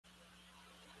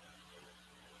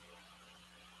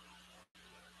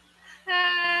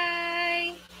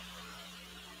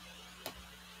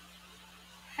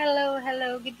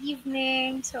good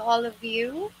evening to all of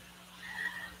you.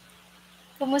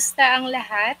 Kumusta ang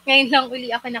lahat? Ngayon lang uli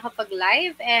ako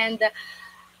nakapag-live and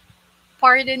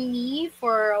pardon me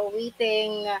for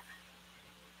waiting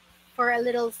for a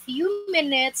little few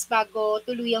minutes bago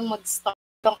tuluyang mag-start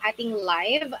ang ating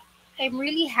live. I'm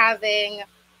really having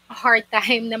a hard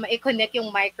time na ma-connect yung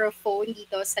microphone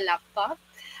dito sa laptop.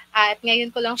 At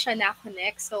ngayon ko lang siya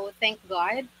na-connect. So, thank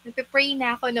God. Nagpe-pray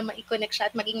na ako na ma-connect siya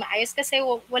at maging maayos kasi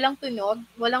walang tunog,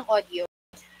 walang audio.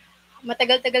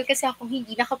 Matagal-tagal kasi akong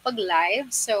hindi nakapag-live.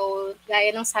 So,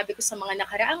 gaya ng sabi ko sa mga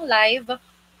nakaraang live,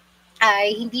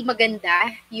 ay hindi maganda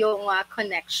yung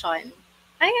connection.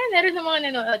 Ayan, meron ng mga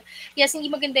nanonood. Yes,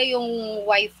 hindi maganda yung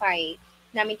wifi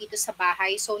namin dito sa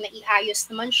bahay. So, naiayos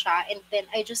naman siya. And then,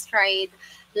 I just tried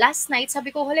last night.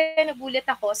 Sabi ko, hala, nagulat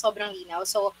ako. Sobrang linaw.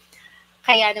 So,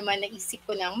 kaya naman naisip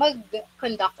ko nang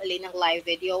mag-conduct ulit ng live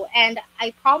video. And I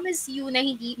promise you na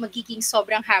hindi magiging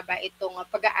sobrang haba itong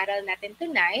pag-aaral natin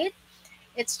tonight.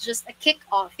 It's just a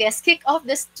kick-off. Yes, kick-off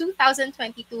this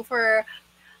 2022 for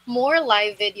more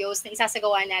live videos na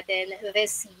isasagawa natin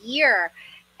this year.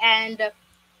 And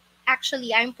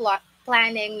actually, I'm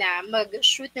planning na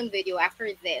mag-shoot ng video after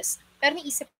this. Pero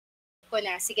naisip ko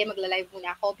na, sige, magla-live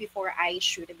muna ako before I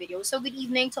shoot a video. So, good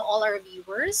evening to all our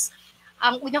viewers.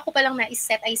 Ang una ko palang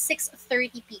na-set ay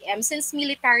 6:30 p.m. Since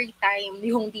military time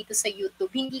yung dito sa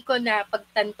YouTube, hindi ko na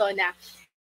pagtanto na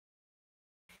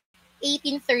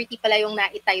 18:30 pala yung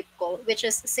na-type ko, which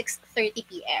is 6:30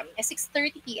 p.m. At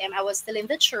 6:30 p.m., I was still in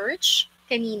the church.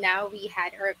 Kanina, we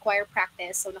had our choir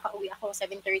practice. So, nakauwi ako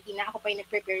 7:30 na. Ako pa yung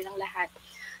nag-prepare ng lahat.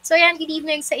 So, ayan, good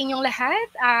evening sa inyong lahat.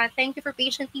 Thank you for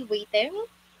patiently waiting.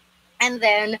 And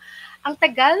then, ang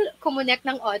tagal kumonek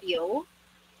ng audio.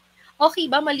 Okay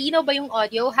ba? Malinaw ba yung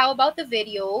audio? How about the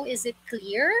video? Is it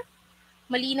clear?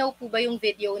 Malinaw po ba yung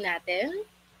video natin?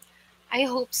 I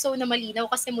hope so na malinaw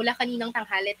kasi mula kaninang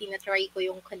tanghali tinatry ko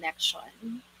yung connection.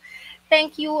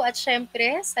 Thank you at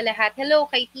syempre sa lahat. Hello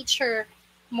kay Teacher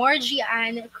Margie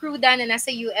Ann Cruda na nasa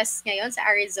US ngayon sa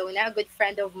Arizona, a good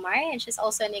friend of mine, and she's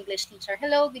also an English teacher.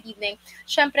 Hello, good evening.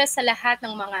 Syempre sa lahat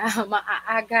ng mga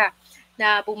maaaga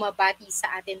na bumabati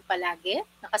sa atin palagi.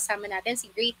 Nakasama natin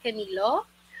si Great Canilo,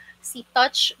 si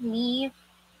Touch Me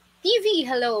TV.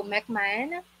 Hello,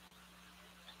 Mecman.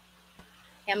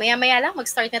 Yan, maya-maya lang,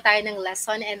 mag-start na tayo ng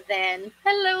lesson and then,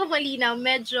 hello, malinaw,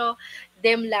 medyo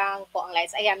dim lang po ang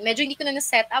lights. Ayan, medyo hindi ko na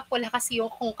na-set up. Wala kasi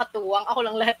yung kung katuwang. Ako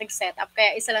lang lahat nag-set up.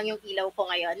 Kaya isa lang yung ilaw ko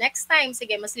ngayon. Next time,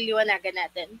 sige, mas liliwanagan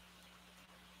natin.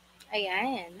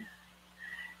 Ayan.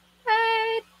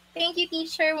 Hi! Thank you,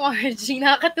 Teacher Margie.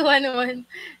 Nakakatuwa naman.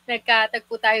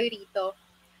 Nagkatagpo tayo rito.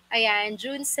 Ayan,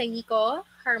 June Senico,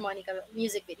 harmonica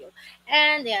music video.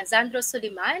 And ayan, Zandro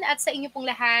Suliman. At sa inyo pong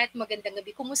lahat, magandang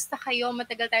gabi. Kumusta kayo?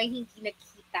 Matagal tayong hindi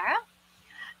nagkita.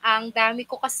 Ang dami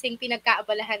ko kasing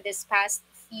pinagkaabalahan this past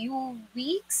few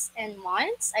weeks and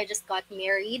months. I just got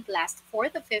married last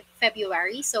 4th of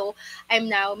February. So I'm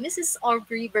now Mrs.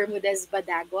 Aubrey Bermudez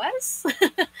Badaguas.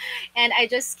 And I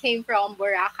just came from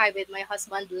Boracay with my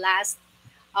husband last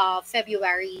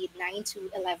February 9 to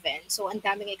 11. So, ang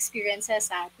daming experiences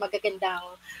at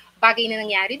magagandang bagay na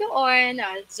nangyari doon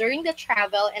during the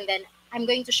travel. And then, I'm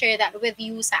going to share that with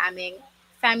you sa aming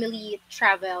family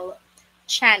travel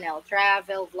channel,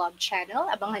 travel vlog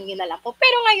channel. Abangan nyo na lang po.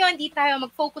 Pero ngayon,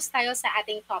 mag-focus tayo sa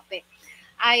ating topic.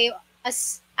 I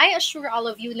assure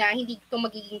all of you na hindi ito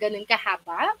magiging ganun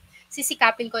kahaba.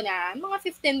 Sisikapin ko na mga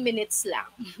 15 minutes lang.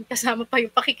 Kasama pa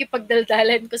yung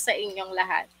pakikipagdaldalan ko sa inyong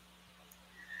lahat.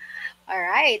 All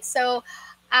right, so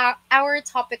our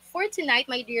topic for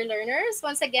tonight, my dear learners,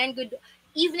 once again, good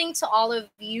evening to all of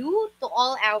you, to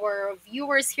all our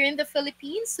viewers here in the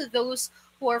Philippines, to those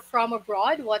who are from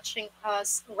abroad watching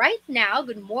us right now,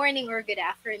 good morning or good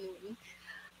afternoon.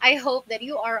 I hope that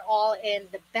you are all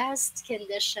in the best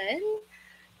condition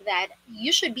that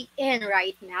you should be in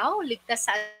right now, ligtas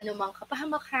sa anumang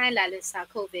kapahamakan, lalo sa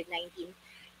COVID-19.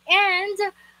 And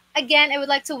again, I would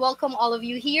like to welcome all of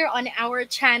you here on our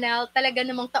channel. Talaga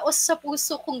namang taos sa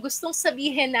puso kung gustong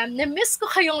sabihin na miss ko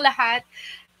kayong lahat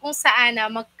kung saan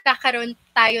magkakaroon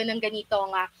tayo ng ganito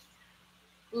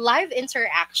live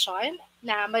interaction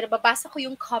na mababasa ko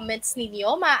yung comments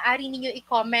ninyo. Maaari ninyo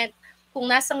i-comment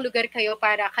kung nasang lugar kayo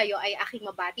para kayo ay aking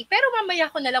mabati. Pero mamaya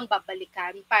ko na lang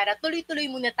babalikan para tuloy-tuloy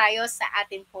muna tayo sa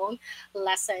atin pong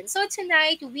lesson. So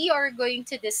tonight, we are going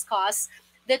to discuss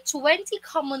the 20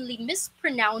 commonly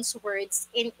mispronounced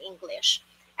words in English.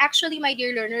 Actually, my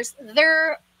dear learners,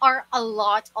 there are a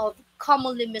lot of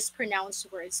commonly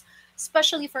mispronounced words,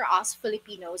 especially for us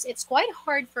Filipinos. It's quite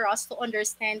hard for us to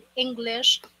understand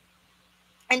English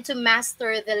and to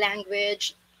master the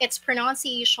language its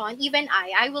pronunciation, even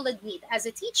I will admit, as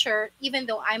a teacher, even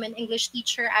though I'm an English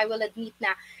teacher, I will admit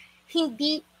na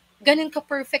hindi ganun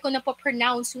ka-perfect ko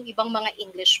napopronounce yung ibang mga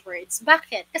English words.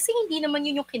 Bakit? Kasi hindi naman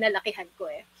yun yung kinalakihan ko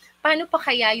eh. Paano pa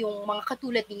kaya yung mga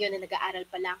katulad ninyo na nag-aaral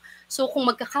pa lang? So kung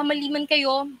magkakamali man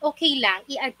kayo, okay lang,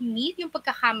 i-admit yung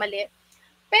pagkakamali.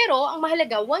 Pero ang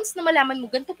mahalaga, once na malaman mo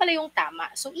ganito pala yung tama,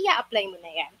 so i-apply mo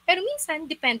na yan. Pero minsan,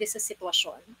 depende sa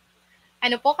sitwasyon.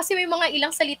 Ano po, kasi may mga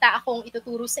ilang salita akong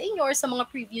ituturo sa inyo or sa mga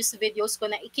previous videos ko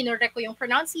na ikinorek ko yung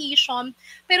pronunciation,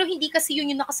 pero hindi kasi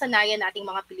yun yung nakasanayan nating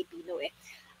mga Pilipino eh.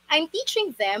 I'm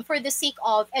teaching them for the sake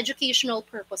of educational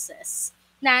purposes.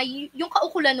 Na yung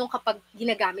kaukulan nung kapag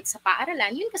ginagamit sa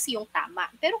paaralan, yun kasi yung tama.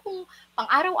 Pero kung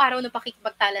pang-araw-araw na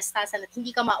pakikipagtalastasan at hindi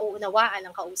ka mauunawaan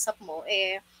ng kausap mo,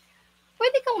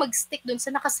 pwede kang mag-stick dun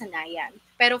sa nakasanayan.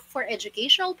 Pero for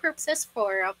educational purposes,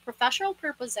 for professional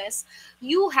purposes,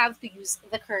 you have to use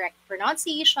the correct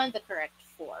pronunciation, the correct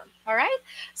form. Alright?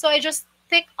 So I just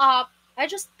picked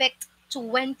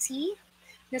 20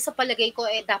 na sa palagay ko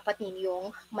dapat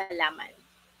ninyong malaman.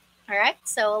 Alright?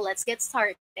 So let's get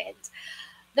started.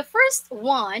 The first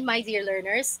one, my dear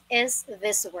learners, is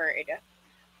this word.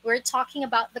 We're talking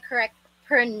about the correct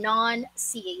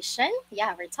pronunciation.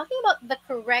 Yeah, we're talking about the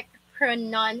correct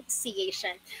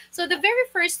pronunciation. So the very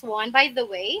first one, by the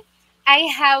way, I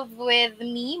have with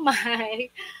me my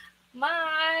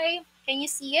can you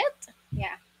see it?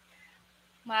 Yeah.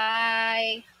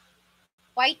 My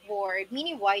whiteboard,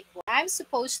 mini whiteboard. I'm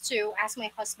supposed to ask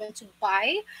my husband to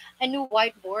buy a new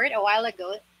whiteboard a while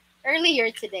ago, earlier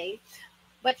today,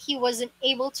 but he wasn't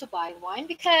able to buy one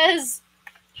because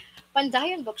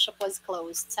Pandayan Bookshop was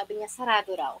closed. Sabi niya,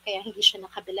 sarado raw, kaya hindi siya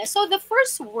nakabila. So the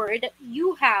first word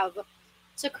you have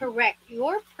to correct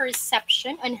your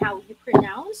perception on how you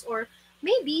pronounce, or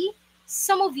maybe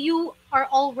some of you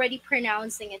are already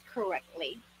pronouncing it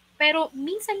correctly. Pero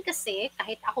minsan kasi,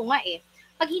 kahit ako nga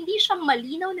pag hindi siya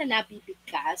malinaw na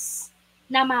nabibigkas,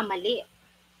 namamali.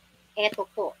 Eto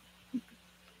po.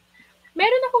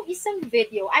 Meron akong isang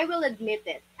video, I will admit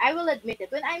it.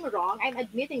 When I'm wrong, I'm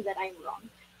admitting that I'm wrong.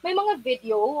 May mga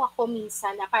video ako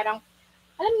minsan na parang,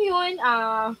 alam niyo yun,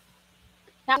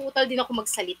 nauutal din ako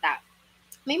magsalita.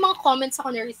 May mga comments ako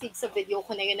na-receive sa video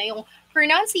ko na yun na yung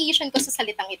pronunciation ko sa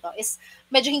salitang ito is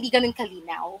medyo hindi ganun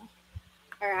kalinaw.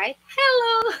 Alright?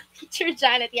 Hello, Teacher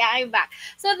Janet. Yeah, I'm back.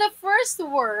 So the first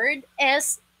word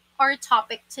is our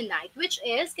topic tonight, which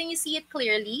is, can you see it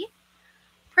clearly?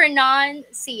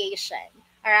 Pronunciation.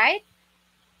 Alright?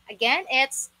 Again,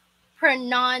 it's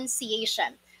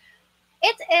pronunciation.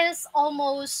 It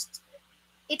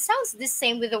sounds the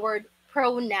same with the word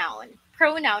pronoun.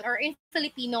 Pronoun, or in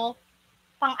Filipino,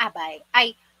 pang-abay,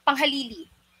 ay panghalili.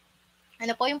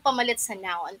 Ano po yung pamalit sa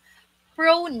noun?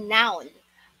 Pronoun.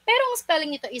 Pero ang spelling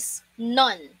nito is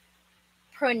non.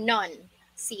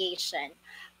 Pronunciation.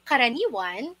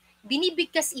 Karaniwan,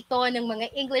 binibigkas ito ng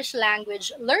mga English language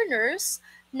learners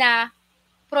na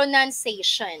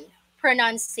pronunciation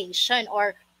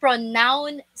or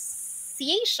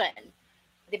pronunciation.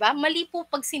 'Di ba? Mali po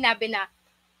pag sinabi na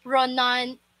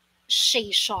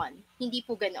pronunciation. Hindi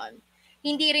po ganon.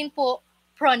 Hindi rin po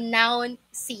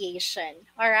pronunciation.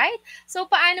 Alright? So,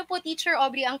 paano po, Teacher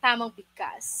Aubrey, ang tamang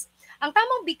bigkas? Ang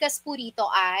tamang bigkas po dito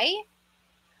ay,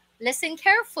 listen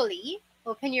carefully,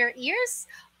 open your ears,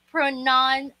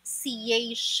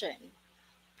 pronunciation.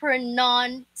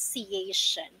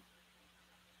 Pronunciation.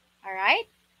 Alright?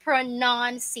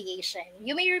 Pronunciation.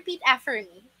 You may repeat after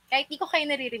me. Kahit di ko kayo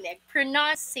naririnig.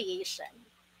 Pronunciation.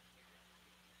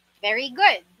 Very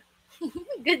good.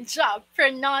 Good job.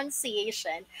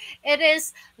 Pronunciation. It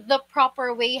is the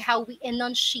proper way how we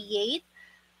enunciate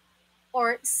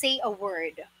or say a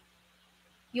word.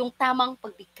 Yung tamang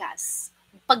pagbigkas.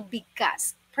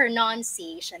 Pagbigkas.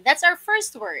 Pronunciation. That's our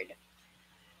first word.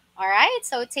 Alright,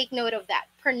 so take note of that.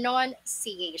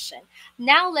 Pronunciation.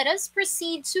 Now let us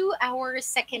proceed to our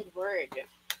second word.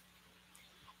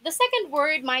 The second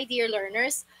word, my dear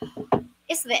learners,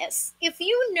 is this. If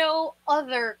you know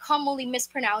other commonly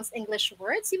mispronounced English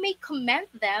words, you may comment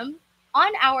them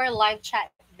on our live chat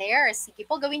there. Sige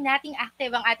po, gawin nating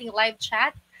active ang ating live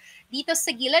chat. Dito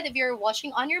sa gilid, if you're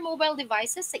watching on your mobile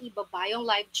devices, sa ibaba yung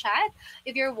live chat.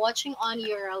 If you're watching on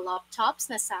your laptops,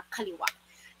 nasa kaliwa.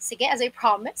 Sige, as I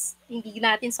promised, hindi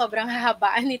natin sobrang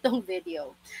hahabaan itong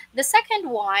video. The second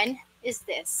one is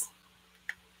this.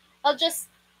 I'll just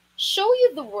show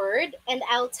you the word and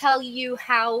I'll tell you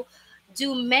how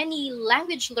do many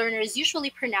language learners usually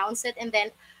pronounce it, and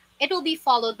then it will be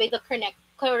followed by the correct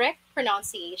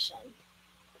pronunciation.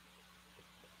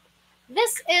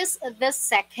 This is the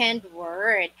second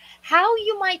word. How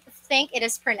you might think it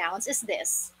is pronounced is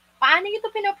this. Paano ito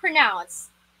pinopronounce?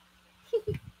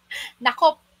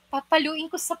 Nako, papaluin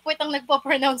ko sa puwet ang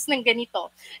nagpo-pronounce ng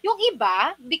ganito. Yung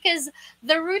iba, because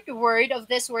the root word of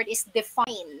this word is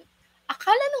define.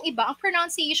 Akala ng iba, ang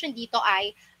pronunciation dito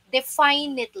ay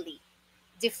definitely.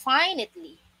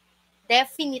 Definitely.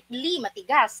 Definitely,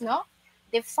 matigas, no?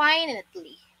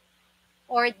 Definitely.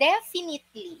 Or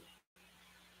definitely.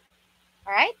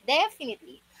 Alright?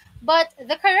 Definitely. But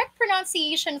the correct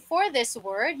pronunciation for this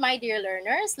word, my dear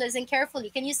learners, listen carefully.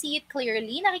 Can you see it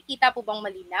clearly? Nakikita po bang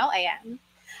malinaw? Ayan.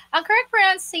 Ang correct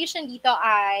pronunciation dito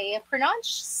ay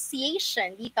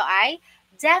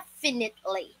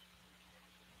definitely.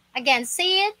 Again,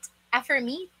 say it after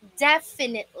me.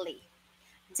 Definitely.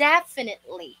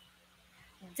 Definitely.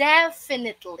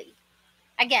 Definitely.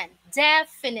 Again,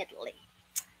 definitely.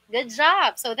 Good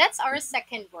job. So that's our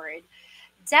second word.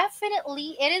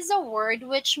 Definitely, it is a word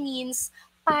which means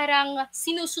parang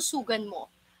sinususugan mo.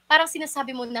 Parang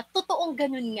sinasabi mo na totoong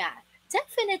ganun nga.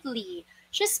 Definitely,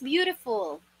 she's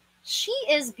beautiful. She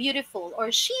is beautiful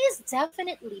or she is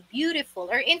definitely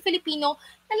beautiful. Or in Filipino,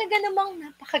 talaga namang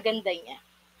napakaganda niya.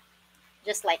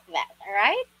 Just like that,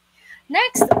 alright?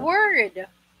 Next word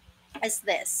is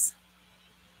this.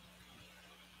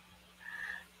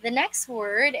 The next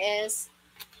word is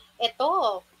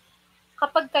ito.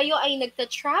 Kapag kayo ay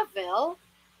nagta-travel,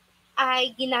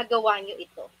 ay ginagawa nyo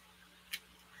ito.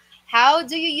 How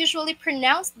do you usually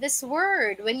pronounce this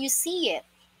word when you see it?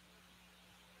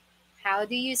 How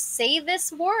do you say this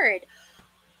word?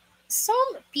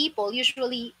 Some people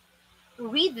usually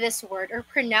read this word or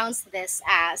pronounce this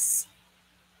as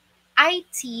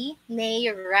itinerary.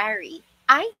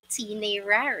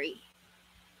 Itinerary.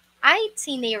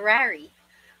 Itinerary.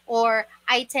 Or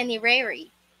itinerary.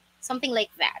 Something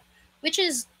like that. Which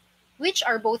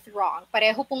are both wrong.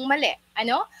 Pareho pong mali.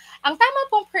 Ano? Ang tama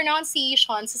pong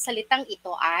pronunciation sa salitang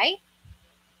ito ay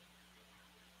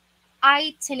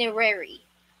itinerary.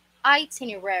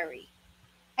 Itinerary.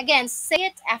 Again, say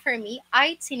it after me.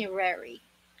 Itinerary.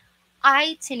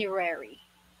 Itinerary.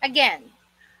 Again,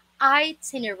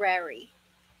 itinerary.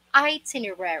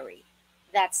 Itinerary.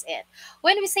 That's it.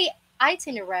 When we say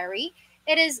itinerary,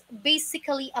 it is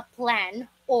basically a plan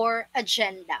or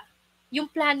agenda. Yung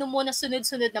plano mo na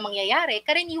sunod-sunod na mangyayari,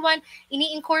 karaniwan,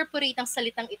 ini-incorporate ang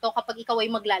salitang ito kapag ikaw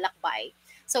ay maglalakbay.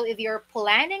 So if you're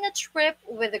planning a trip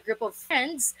with a group of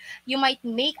friends, you might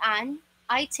make an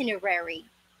itinerary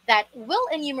that will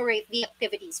enumerate the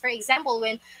activities. For example,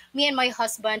 when me and my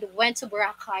husband went to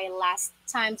Boracay last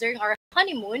time during our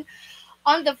honeymoon,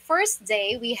 on the first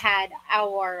day we had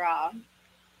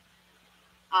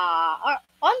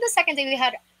on the second day we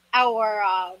had our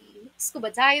scuba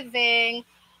diving,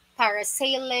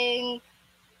 parasailing.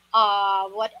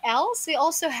 What else? We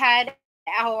also had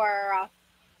our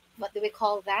what do we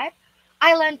call that?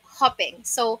 Island hopping.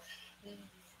 So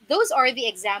those are the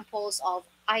examples of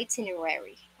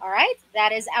itinerary. All right,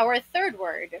 that is our third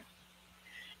word.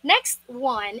 Next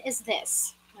one is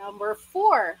this. Number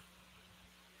 4.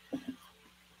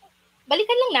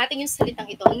 Balikan lang natin yung salitang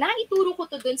ito. Naituro ko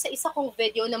to dun sa isa kong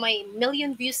video na may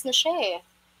million views na siya eh.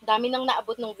 Dami nang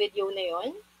naabot ng video na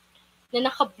yon na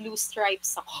naka-blue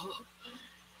stripes ako.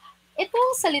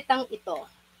 Itong salitang ito,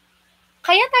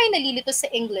 kaya tayo nalilito sa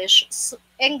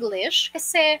English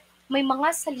kasi may mga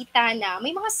salita na,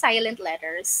 may mga silent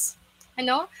letters.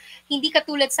 Ano? Hindi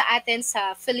katulad sa atin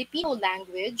sa Filipino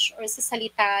language or sa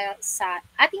salita sa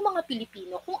ating mga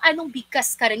Pilipino kung anong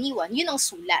bigkas karaniwan, yun ang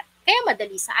sulat. Kaya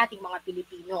madali sa ating mga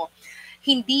Pilipino.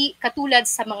 Hindi katulad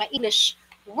sa mga English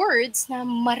words na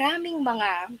maraming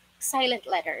mga silent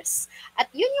letters.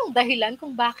 At yun yung dahilan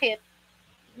kung bakit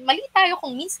mali tayo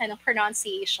kung minsan ng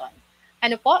pronunciation.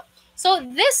 Ano po? So,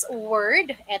 this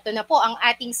word, eto na po ang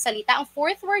ating salita. Ang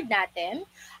fourth word natin,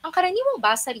 ang karaniwang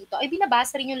basa rito ay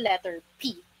binabasa rin yung letter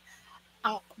P.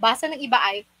 Ang basa ng iba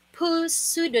ay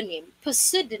pseudonym.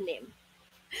 Pseudonym.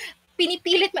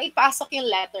 Pinipilit maipasok yung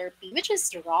letter P, which is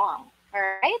wrong.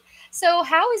 Alright? So,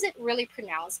 how is it really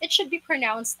pronounced? It should be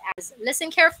pronounced as,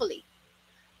 listen carefully,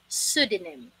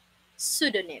 pseudonym.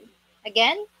 Pseudonym.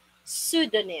 Again,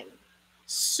 pseudonym.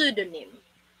 Pseudonym.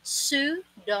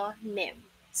 Pseudonym.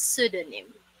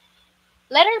 Pseudonym.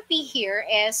 Letter P here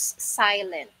is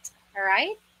silent.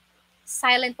 Alright?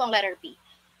 Silent po ang letter P.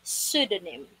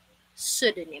 Pseudonym.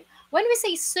 Pseudonym. When we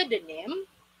say pseudonym,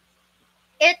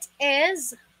 it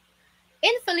is,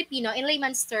 in Filipino, in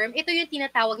layman's term, ito yung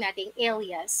tinatawag nating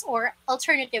alias or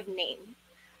alternative name.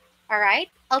 Alright?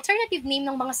 Alternative name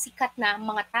ng mga sikat na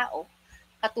mga tao.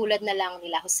 Katulad na lang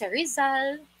nila Jose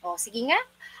Rizal. O, sige nga,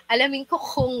 alamin ko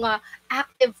kung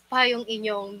active pa yung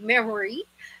inyong memory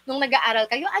nung nag-aaral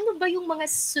kayo. Ano ba yung mga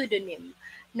pseudonym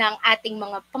ng ating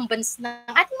mga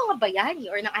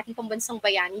bayani or ng ating pambansang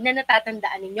bayani na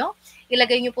natatandaan ninyo,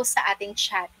 ilagay niyo po sa ating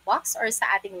chat box or sa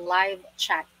ating live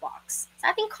chat box,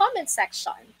 sa ating comment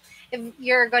section. If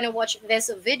you're gonna watch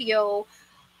this video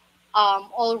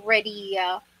already,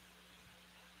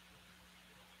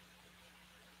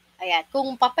 ayan,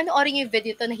 kung papanoorin niyo yung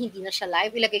video to na hindi na siya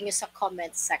live, ilagay niyo sa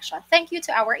comment section. Thank you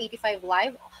to our 85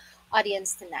 live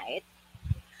audience tonight.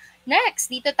 Next,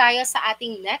 dito tayo sa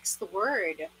ating next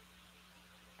word.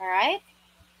 Alright?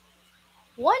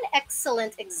 One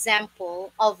excellent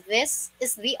example of this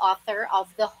is the author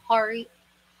of the Harry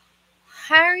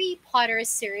Potter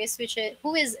series,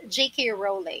 who is J.K.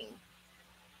 Rowling.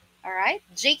 Alright?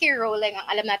 J.K. Rowling, ang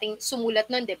alam nating sumulat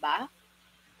nun, di ba?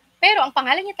 Pero ang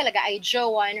pangalan niya talaga ay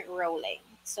Joanne Rowling.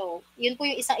 So, yun po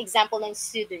yung isang example ng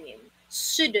pseudonym.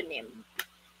 Pseudonym.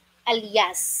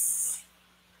 Alias.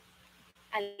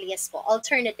 Alias po.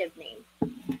 Alternative name.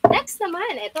 Next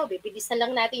naman, ito, bibilisan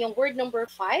lang natin yung word number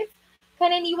 5.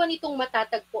 Karaniwan itong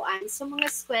matatagpuan sa mga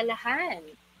eskwelahan.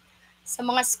 Sa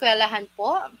mga eskwelahan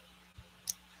po,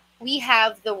 we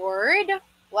have the word,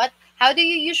 what? How do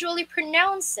you usually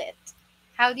pronounce it?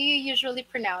 How do you usually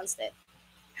pronounce it?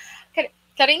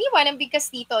 Karaniwan ang bigkas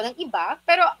dito ng iba,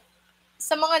 pero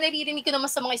sa mga naririnig ko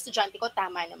naman sa mga estudyante ko,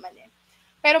 tama naman eh.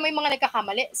 Pero may mga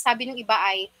nagkakamali. Sabi ng iba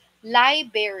ay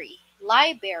library.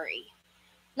 Library.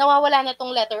 Nawawala na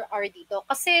tong letter R dito.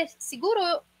 Kasi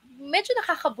siguro, medyo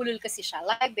nakakabulol kasi siya.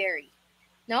 Library.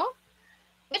 No?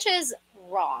 Which is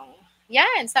wrong.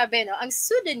 Yan, sabi no, ang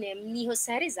pseudonym ni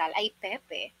Jose Rizal ay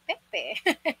Pepe. Pepe.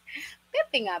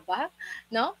 Pepe nga ba?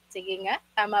 No? Sige nga,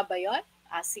 tama ba yon?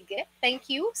 Sige. Thank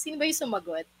you. Sino ba yung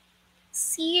sumagot?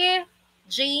 Si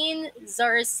Jane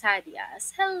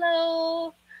Zarsadias. Hello!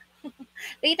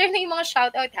 Later na yung mga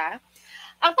shoutout ha.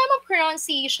 Ang tamang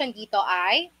pronunciation dito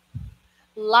ay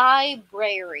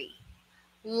library.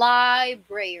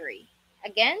 Library.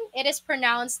 Again, it is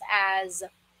pronounced as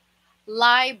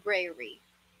library.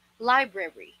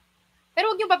 Library.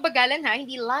 Pero huwag niyo babagalan ha,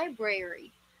 hindi library.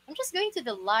 I'm just going to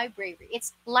the library.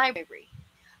 It's library.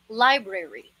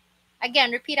 Library.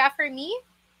 Again, repeat after me.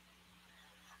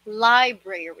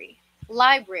 Library.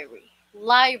 Library.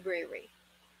 Library.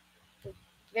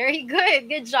 Very good.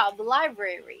 Good job.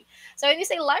 Library. So when you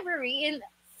say library in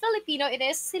Filipino, it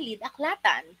is silid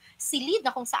aklatan. Silid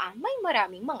na kung saan may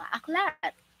maraming mga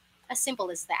aklat. As simple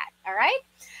as that. Alright?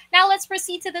 Now let's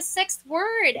proceed to the 6th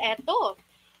word.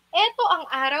 Ito ang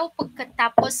araw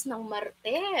pagkatapos ng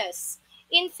Martes.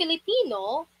 In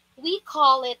Filipino, we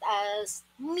call it as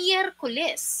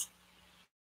Miyerkules.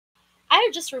 I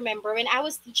just remember when I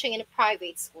was teaching in a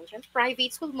private school,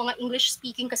 mga English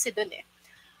speaking kasi dun eh.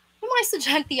 Yung mga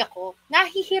estudyante ako,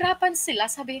 nahihirapan sila,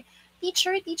 sabi,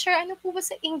 teacher, ano po ba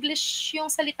sa English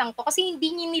yung salitang to? Kasi hindi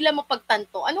nila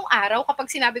mapagtanto. Anong araw kapag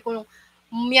sinabi ko nung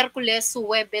Miyerkules,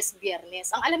 Huwebes,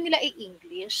 Biyernes, ang alam nila ay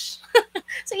English.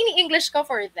 So, ini-English ko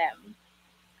for them.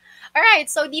 Alright,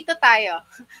 so dito tayo.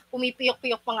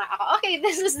 Pumipiyok-piyok pa nga ako. Okay,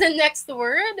 this is the next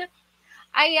word.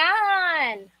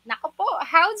 Ayan! Nako po,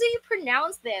 how do you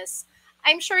pronounce this?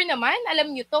 I'm sure naman,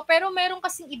 alam nyo to, pero meron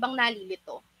kasing ibang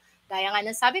nalilito. Gaya nga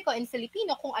ng sabi ko, in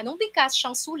Filipino, kung anong bigkas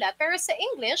siyang sulat, pero sa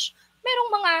English,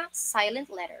 merong mga silent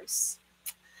letters.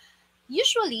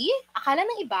 Usually, akala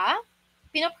ng iba,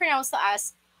 pinopronounce to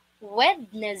as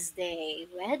Wednesday.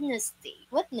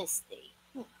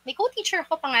 May co-teacher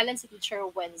ako, pangalan si Teacher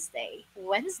Wednesday.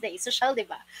 Wednesday, social, di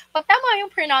ba? Pag tama yung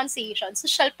pronunciation,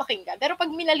 social pakinggan. Pero pag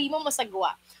minali mo,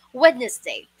 masagwa.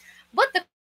 Wednesday. But the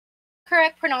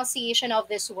correct pronunciation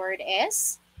of this word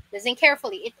is, listen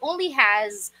carefully, it only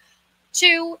has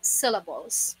 2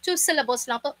 syllables. 2 syllables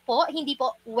lang to po, hindi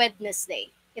po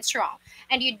Wednesday. It's wrong.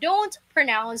 And you don't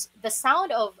pronounce the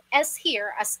sound of S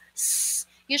here as S.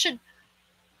 You should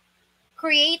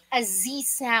create a Z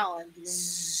sound.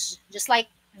 Z, just like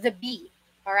the B.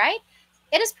 Alright?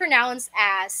 It is pronounced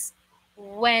as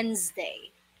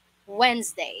Wednesday.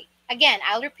 Wednesday. Again,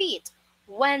 I'll repeat.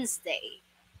 Wednesday.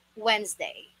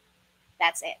 Wednesday.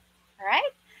 That's it.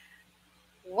 Alright?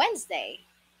 Wednesday.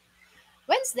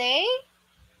 Wednesday,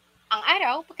 ang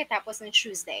araw pagkatapos ng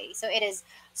Tuesday. So it is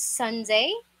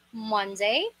Sunday,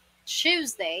 Monday,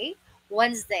 Tuesday,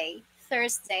 Wednesday,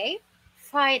 Thursday,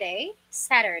 Friday,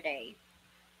 Saturday.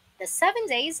 The 7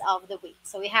 days of the week.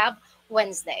 So we have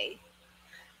Wednesday.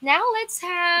 Now let's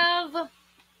have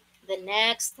the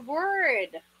next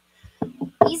word.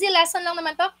 Easy lesson lang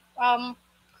naman to.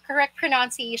 Correct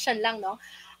pronunciation lang, no?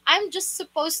 I'm just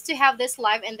supposed to have this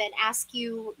live and then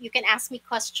you can ask me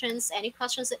questions, any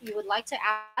questions that you would like to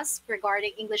ask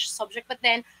regarding English subject, but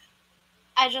then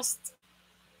I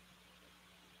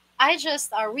I just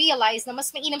realized na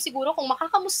mas mainam siguro kung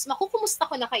makukumusta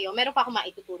ko na kayo, meron pa akong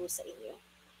maituturo sa inyo.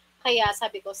 Kaya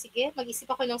sabi ko, sige, mag-isip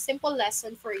ako ng simple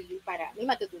lesson for you para may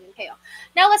matutunan kayo.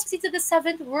 Now, let's proceed to the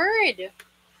 7th word.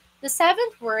 The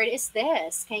 7th word is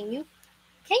this. Can you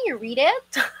read it?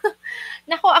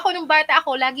 Nako, ako nung bata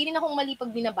ako, lagi rin akong mali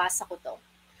pag binabasa ko to.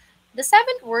 The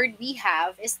 7th word we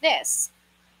have is this.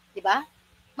 Diba?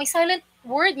 May silent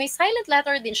word, may silent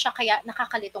letter din siya, kaya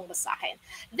nakakalitong basahin.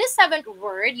 This 7th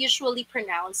word usually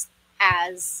pronounced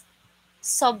as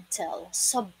subtle,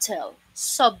 subtle,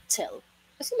 subtle.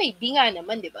 Kasi may binga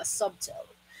naman, di ba?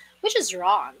 Subtle. Which is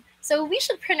wrong. So we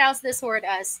should pronounce this word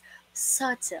as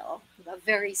subtle, but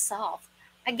very soft.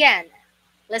 Again,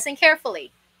 listen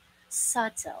carefully.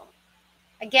 Subtle.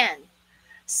 Again,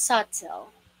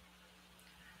 subtle.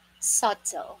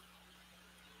 Subtle.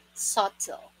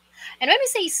 Subtle. And when we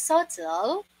say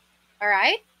subtle, all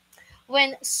right,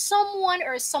 when someone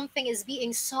or something is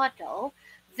being subtle,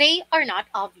 they are not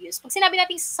obvious. Pag sinabi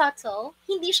natin subtle,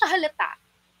 hindi siya halata.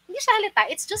 Hindi siya halata.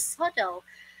 It's just subtle.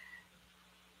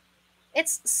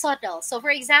 It's subtle. So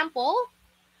for example,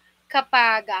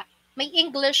 kapag may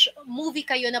English movie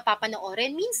kayo na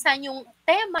papanoorin, minsan yung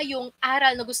tema, yung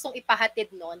aral na gustong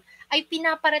ipahatid nun, ay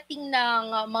pinaparating ng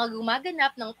mga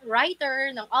gumaganap, ng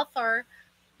writer, ng author,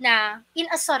 na in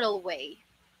a subtle way.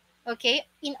 Okay?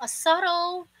 In a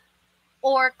subtle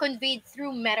or conveyed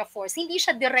through metaphors. Hindi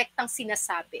siya direktang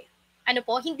sinasabi. Ano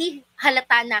po? Hindi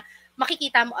halata na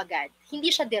makikita mo agad. Hindi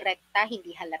siya direkta,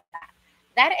 hindi halata.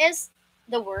 That is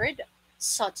the word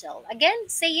subtle. Again,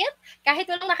 say it. Kahit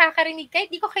walang nakakarinig,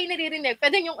 kahit di ko kayo naririnig,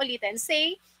 pwede niyong ulitin.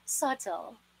 Say,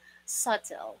 subtle.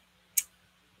 Subtle.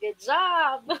 Good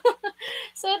job!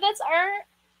 So that's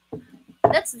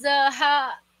the,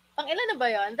 pang ilan na ba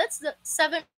yun? That's the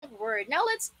 7th word. Now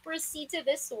let's proceed to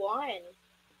this one.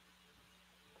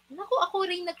 Naku, ako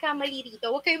rin nagkamali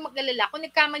rito. Huwag kayong mag-alala. Kung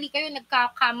nagkamali kayo,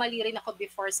 nagkakamali rin ako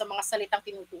before sa mga salitang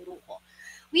tinuturo ko.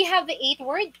 We have the 8th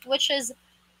word, which is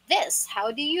this.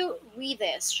 How do you read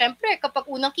this? Siyempre, kapag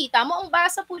unang kita mo, ang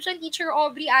basa po dyan, Teacher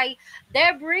Aubrey, ay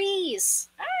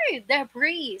debris. Ay,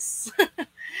 debris.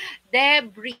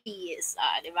 Debris.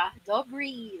 Diba?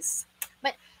 Debris.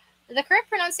 But the correct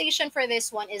pronunciation for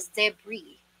this one is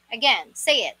debris. Again,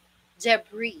 say it.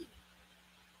 Debris.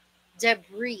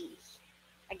 Debris.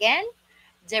 Again,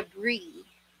 debris.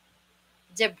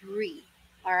 Debris.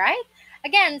 All right?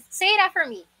 Again, say it after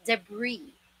me.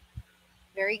 Debris.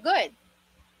 Very good.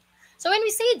 So when we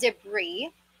say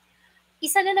debris,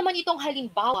 isa na naman itong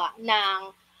halimbawa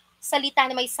ng salita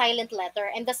na may silent letter.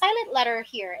 And the silent letter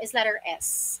here is letter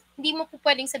S. Hindi mo po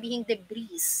pwedeng sabihin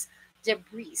debris.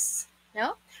 Debris.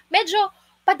 No? Medyo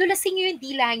padulasin nyo yung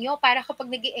dila nyo para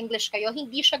kapag nag-English kayo,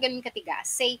 hindi siya ganun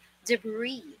katigas. Say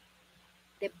debris.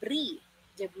 Debris.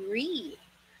 Debris.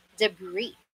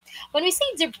 Debris. When we say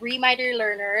debris, my dear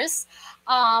learners,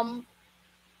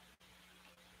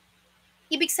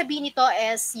 ibig sabihin nito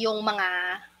is yung mga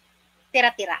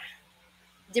tira-tira.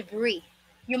 Debris.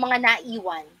 Yung mga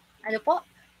naiwan. Ano po?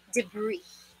 Debris.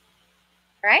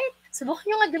 Right? Subukan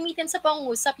nyo nga gamitin sa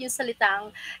pangusap yung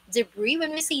salitang debris.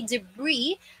 When we say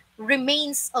debris,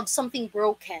 remains of something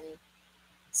broken.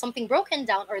 Something broken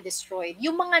down or destroyed.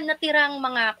 Yung mga natirang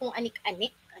mga kung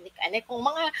anik-anik, kung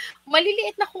mga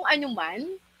maliliit na kung ano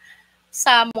man,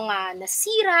 sa mga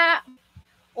nasira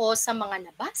o sa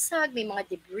mga nabasag, may mga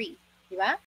debris. Di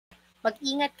ba?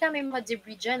 Mag-ingat ka, may mga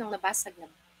debris dyan ng nabasag na.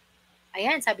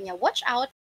 Ayan, sabi niya, watch out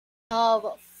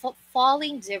of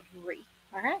falling debris.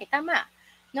 Alright, tama.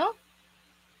 No?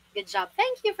 Good job.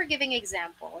 Thank you for giving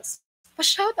examples.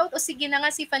 Pa-shoutout o sige na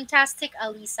nga si Fantastic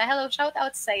Alisa. Hello,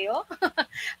 shoutout sa'yo.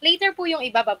 Later po yung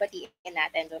iba babatiin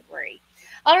natin, don't worry.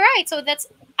 Alright, so that's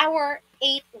our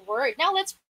 8th word. Now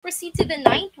let's proceed to the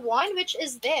 9th one, which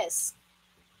is this.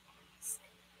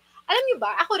 Alam niyo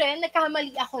ba, ako rin,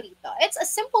 nagkamali ako rito. It's a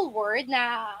simple word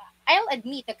na I'll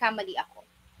admit, nagkamali ako.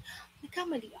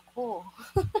 Nagkamali ako.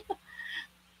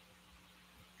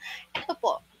 Ito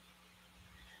po.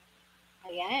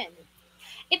 Ayan.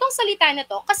 Itong salita na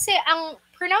to, kasi ang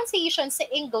pronunciation sa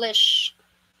English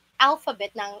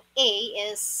alphabet ng A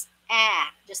is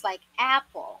A, just like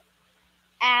apple.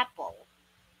 Apple.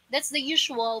 That's the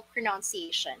usual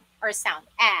pronunciation or sound.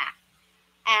 A.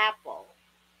 Apple.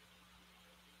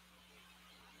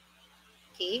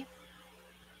 Okay?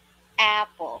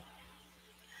 Apple.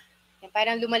 Yan,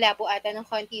 parang lumalabo ata ng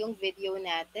konti yung video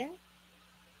natin.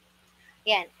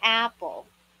 Yan, apple.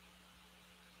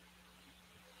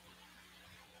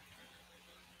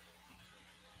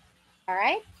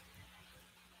 Alright?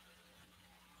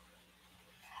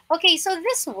 Okay, so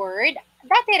this word,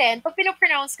 dati rin, pag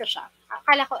pinopronounce ko siya,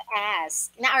 akala ko as,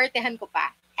 naartehan ko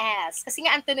pa, as. Kasi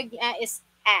nga ang tunog niya is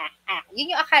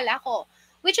Yun yung akala ko,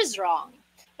 which is wrong.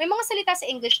 May mga salita sa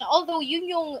English na although yun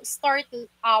yung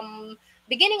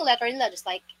beginning letter nila, just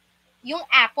like yung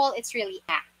apple, it's really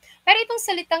a. Pero itong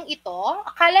salitang ito,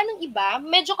 akala ng iba,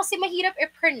 medyo kasi mahirap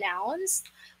i-pronounce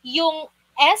yung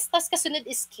S, tas kasunod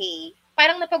is K.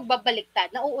 Parang napagbabaliktad,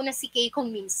 nauuna si K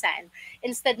kung minsan,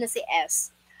 instead na si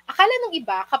S. Akala ng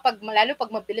iba, lalo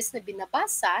pag mabilis na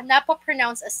binabasa,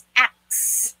 napapronounce as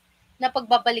X, na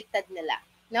pagbabaliktad nila.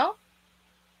 No?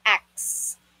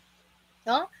 X.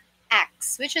 No?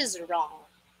 X, which is wrong.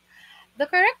 The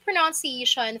correct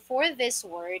pronunciation for this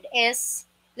word is,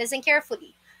 listen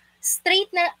carefully,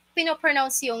 straight na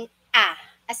pinopronounce yung a,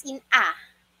 as in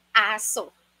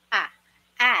aso,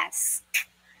 ask.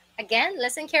 Again,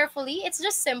 listen carefully, it's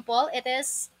just simple, it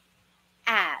is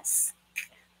ask,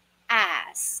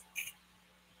 ask,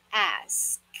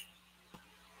 ask.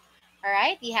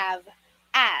 Alright, we have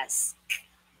ask,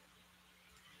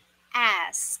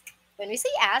 ask. When we say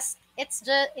ask,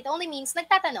 it only means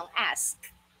nagtatanong, ask.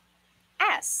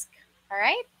 Ask.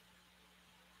 Alright?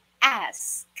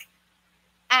 Ask.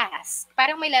 Ask.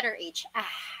 Parang may letter H.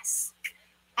 Ask.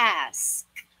 Ask.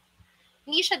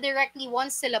 Hindi siya directly one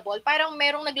syllable. Parang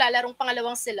merong naglalarong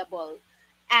pangalawang syllable.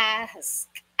 Ask.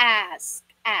 Ask.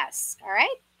 Ask.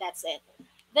 Alright? That's it.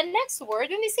 The next word,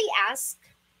 when we say ask,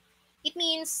 it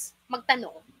means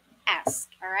magtanong. Ask.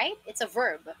 Alright? It's a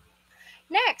verb.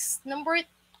 Next, number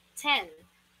 10.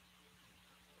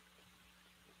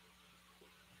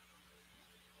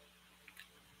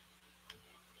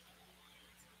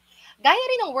 Gaya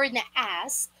rin ng word na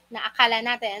ask, na akala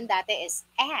natin dati is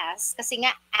ask, kasi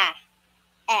nga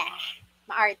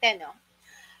maarte, no?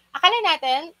 Akala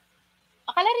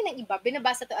rin ng iba,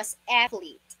 binabasa to as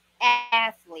athlete,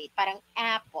 parang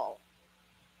apple,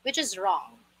 which is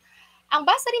wrong. Ang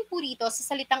basa rin po dito sa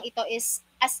salitang ito is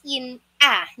as in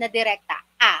na direkta,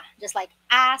 just like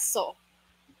aso.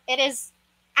 It is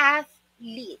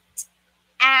athlete,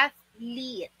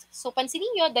 athlete. So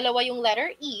pansinin nyo, dalawa yung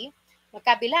letter E,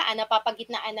 magkabilaan,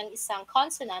 napapagitnaan ng isang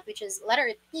consonant, which is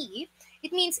letter T,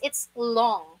 it means it's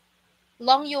long.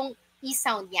 Long yung E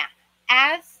sound niya.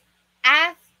 Athlete.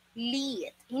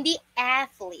 Hindi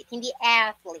athlete. Hindi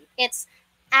athlete. It's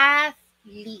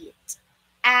athlete.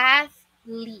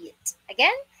 Athlete.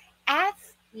 Again,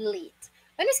 athlete.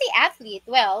 When we say athlete,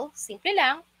 well, simple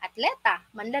lang, atleta,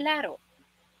 manlalaro.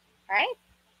 Alright?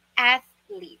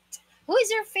 Athlete. Who is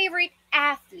your favorite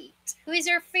athlete? Who is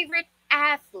your favorite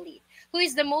athlete? Who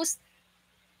is the most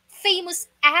famous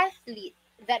athlete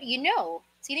that you know?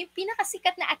 Sino yung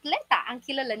pinakasikat na atleta ang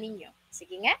kilala ninyo?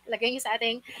 Sige nga, lagay nyo sa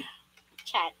ating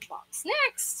chat box.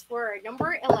 Next, for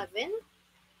number 11.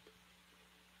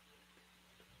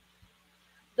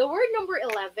 The word number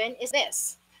 11 is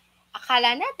this.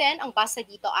 Akala natin, ang basa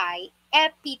dito ay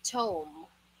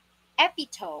epitome.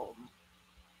 Epitome.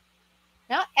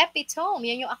 No? Epitome,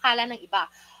 yan yung akala ng iba.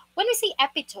 When we say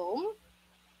epitome,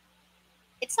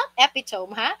 it's not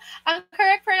epitome, ha? Ang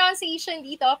correct pronunciation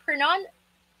dito,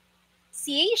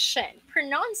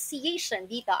 pronunciation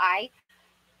dito ay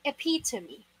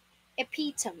epitome.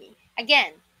 Epitome.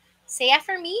 Again, say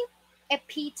after me,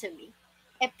 epitome.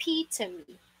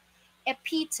 Epitome.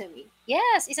 Epitome.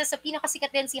 Yes, isa sa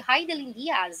pinakasikat din si Heidelin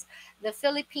Diaz, the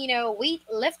Filipino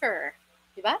weightlifter.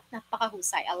 Diba?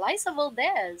 Napakahusay. Eliza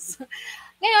Valdez.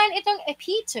 Ngayon, itong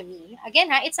epitome, again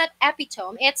ha, it's not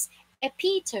epitome, it's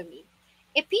epitome.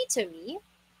 Epitome,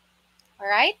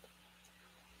 alright?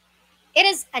 It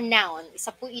is a noun.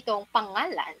 Isa po itong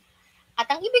pangalan. At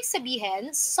ang ibig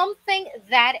sabihin, something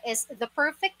that is the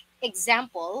perfect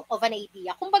example of an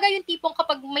idea. Kumbaga yung tipong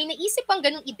kapag may naisip kang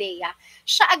ganung ideya,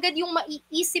 siya agad yung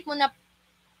maiisip mo na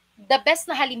the best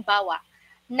na halimbawa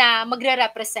na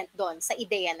magre-represent doon sa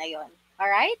ideya na yon.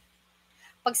 Alright?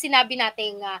 Pag sinabi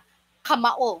nating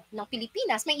kamao ng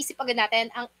Pilipinas, may isip agad natin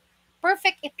ang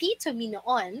perfect epitome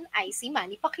noon ay si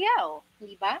Manny Pacquiao.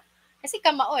 Hindi ba? Kasi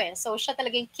kamao So, siya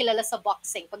talagang kilala sa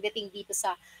boxing pagdating dito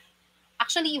sa,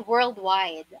 actually,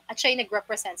 worldwide. At siya yung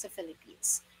nag-represent sa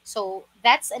Philippines. So,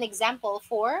 that's an example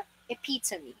for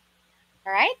epitome.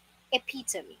 Alright?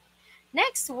 Epitome.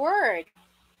 Next word.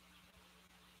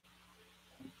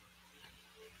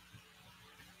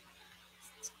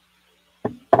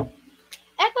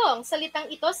 Eto, ang salitang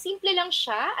ito, simple lang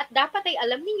siya at dapat ay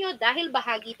alam niyo dahil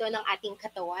bahagi ito ng ating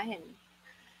katawan.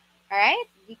 Alright?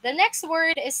 The next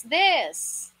word is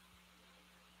this.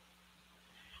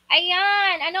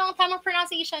 Ayan, ano ang tamang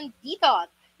pronunciation dito?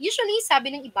 Usually, sabi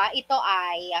ng iba, ito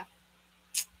ay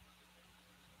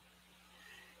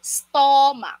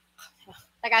stomach.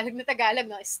 Tagalog na Tagalog,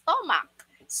 no? Stomach.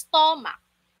 Stomach.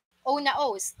 O na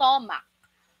O, stomach.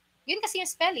 Yun kasi yung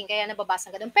spelling, kaya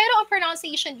nababasa ganun. Pero ang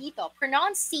pronunciation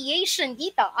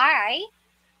dito ay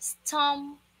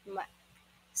stomach.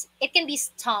 It can be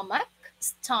stomach,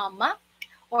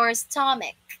 or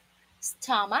stomach.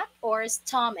 Stomach or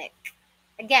stomach.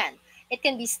 Again, it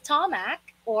can be stomach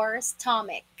or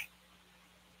stomach.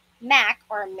 Mac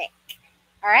or mic.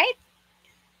 Alright?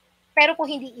 Pero kung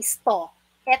hindi isto,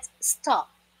 it's sto.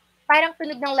 Parang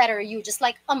tunog ng letter U, just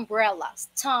like umbrella.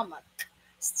 Stomach.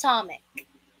 Stomach.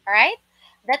 Alright?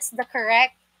 That's the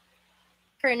correct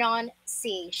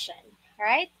pronunciation.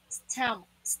 Alright? Stomach.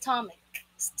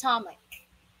 Stomach.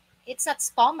 It's not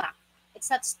stomach. It's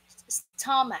not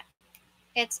stomach.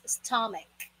 It's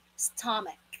stomach.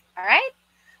 Stomach. Alright?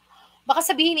 Baka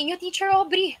sabihin ninyo, Teacher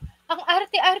Aubrey, ang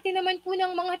arte-arte naman po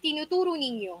ng mga tinuturo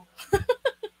ninyo.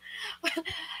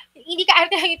 Hindi ka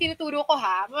arte lang yung tinuturo ko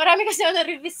ha. Marami kasi ako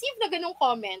na-receive na ganung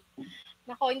comment.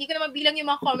 Nako, hindi ko naman bilang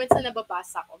yung mga comments na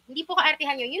nababasa ko. Hindi po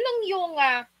ka-artehan yun. Yun lang yung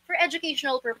for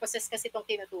educational purposes kasi itong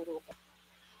tinuturo ko.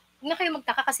 Huwag na kayo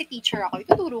magtaka kasi teacher ako.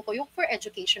 Ituturo ko yung for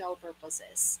educational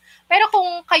purposes. Pero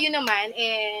kung kayo naman,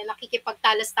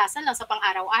 nakikipagtalastasan lang sa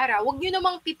pang-araw-araw, huwag nyo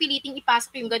namang pipiliting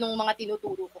ipasok yung ganung mga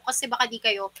tinuturo ko kasi baka di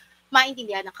kayo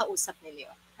maintindihan ng kausap ninyo.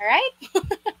 Alright?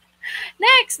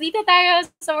 Next, dito tayo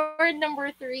sa word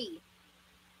number 3.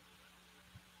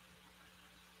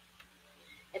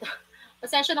 Ito,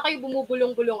 pasensya na kayo,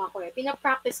 bumubulong-bulong ako eh.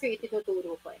 Pinapractice ko yung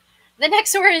tinuturo ko eh. The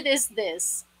next word is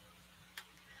this.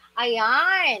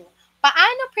 Ayan.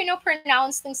 Paano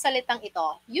pronounce ng salitang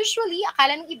ito? Usually,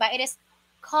 akala ng iba, it is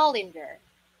calendar.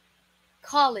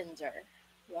 Calendar.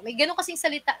 Diba? May ganun kasing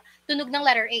salita, tunog ng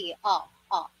letter A.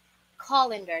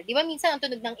 Calendar. Di ba minsan ang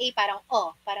tunog ng A parang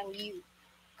O, parang U.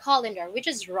 Calendar, which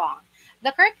is wrong. The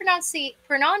correct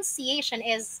pronunciation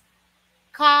is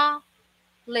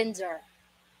calendar.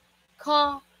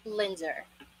 Calendar.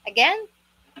 Again,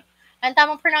 ang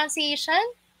tamang pronunciation,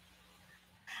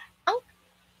 ang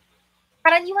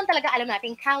karaniwan talaga alam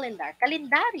natin, calendar.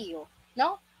 Kalendaryo,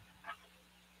 no?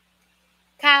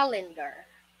 Calendar.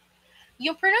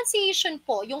 Yung pronunciation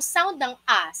po, yung sound ng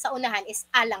A sa unahan is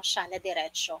A lang siya na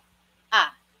diretsyo.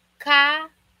 A.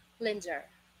 Calendar.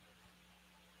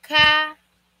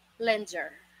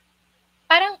 Calendar.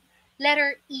 Parang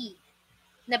letter E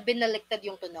na binaliktad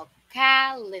yung tunog.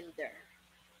 Calendar.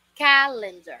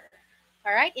 Calendar.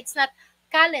 Alright? It's not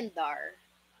calendar.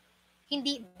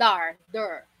 Hindi dar.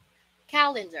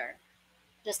 Calendar.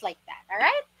 Just like that.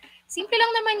 Alright? Simple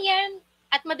lang naman yan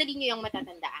at madali nyo yung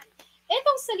matatandaan.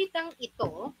 Itong salitang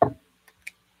ito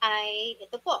ay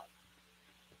ito po.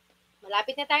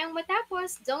 Malapit na tayong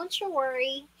matapos. Don't you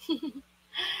worry.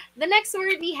 The next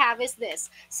word we have is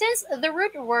this. Since the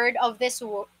root word of this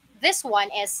one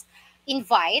is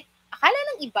invite, akala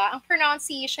ng iba, ang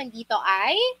pronunciation dito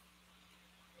ay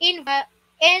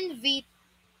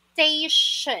invitation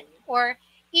or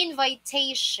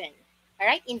invitation.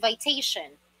 Alright?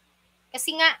 Invitation.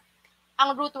 Kasi nga,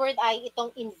 ang root word ay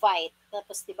itong invite.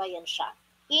 Tapos, diba yan siya?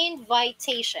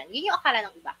 Invitation. Yun yung akala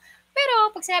ng iba.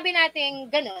 Pero, pag sinabi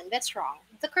natin ganun, that's wrong.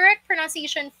 The correct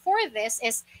pronunciation for this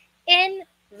is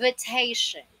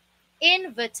invitation.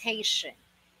 Invitation.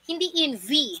 Hindi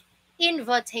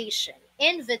invitation.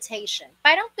 Invitation.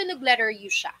 Parang tunog letter U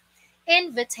siya.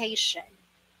 Invitation.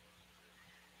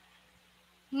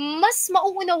 Mas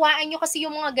mauunawaan nyo kasi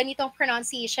yung mga ganitong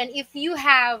pronunciation if you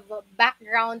have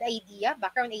background idea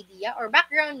or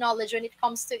background knowledge when it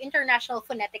comes to International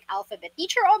Phonetic Alphabet.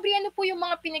 Teacher Aubrey, ano po yung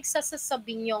mga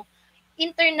pinagsasasabi nyo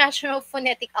International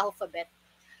Phonetic Alphabet?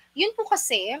 Yun po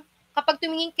kasi, kapag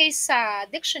tumingin kayo sa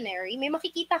dictionary, may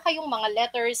makikita kayong mga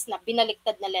letters na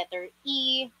binaliktad na letter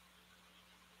E,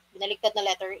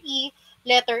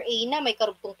 letter A na may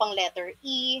karugtong pang letter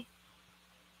E,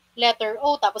 letter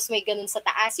O, tapos may ganun sa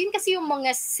taas. Yun kasi yung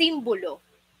mga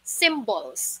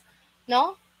symbols,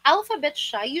 no? Alphabet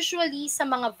siya, usually sa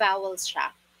mga vowels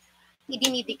siya.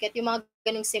 Idinidikit yung mga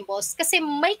ganung symbols kasi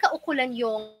may kaukulan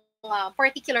yung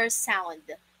particular sound.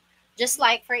 Just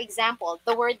like, for example,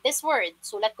 this word,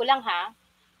 sulat ko lang ha,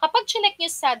 kapag chinek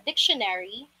nyo sa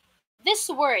dictionary,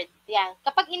 this word, yan,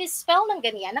 kapag in-spell ng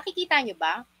ganyan, nakikita nyo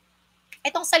ba?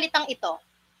 Itong salitang ito,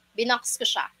 binox ko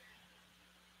siya.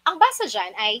 Ang basa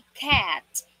dyan ay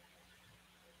cat.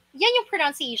 Yan yung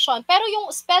pronunciation, pero yung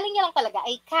spelling niya lang talaga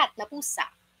ay cat, na pusa.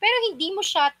 Pero hindi mo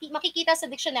siya makikita sa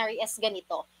dictionary as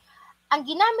ganito. Ang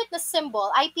ginamit na symbol,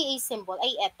 IPA symbol,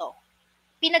 ay ito.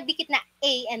 Pinagdikit na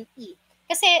A and E.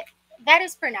 Kasi that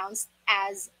is pronounced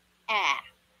as a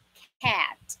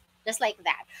cat. Just like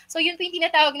that. So yun po yung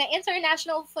tinatawag na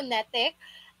International Phonetic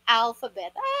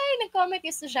Alphabet. Ay, nag-comment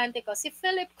yung estudyante ko, si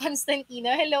Philip Constantino.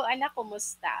 Hello, anak,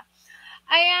 kumusta?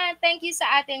 Ayan, thank you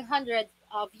sa ating 100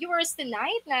 viewers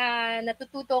tonight na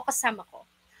natututo kasama ko.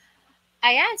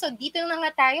 Ayan, so dito na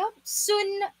nga tayo.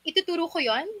 Soon, ituturo ko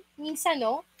yon. Minsan,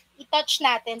 no, i-touch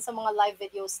natin sa mga live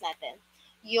videos natin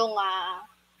yung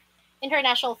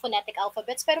international phonetic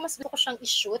alphabets, pero mas gusto ko siyang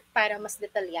i-shoot para mas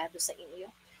detalyado sa inyo.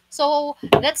 So,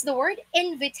 that's the word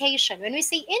invitation. When we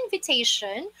say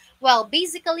invitation, well,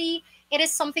 basically, it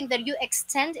is something that you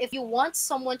extend if you want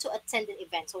someone to attend an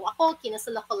event. So, ako,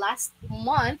 kinasal ako last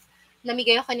month,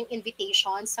 namigay ako ng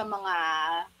invitation sa mga,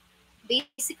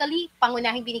 basically,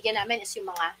 pangunahing binigyan namin is yung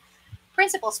mga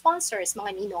principal sponsors,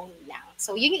 mga ninong-ninang.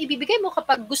 So, yun yung ibibigay mo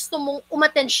kapag gusto mong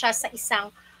umattend siya sa isang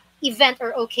event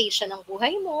or occasion ng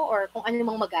buhay mo or kung ano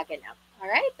mang magaganap.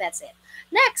 Alright, that's it.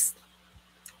 Next,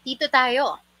 dito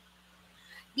tayo.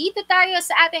 Dito tayo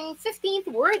sa ating 15th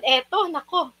word. Eto,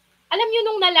 nako. Alam nyo,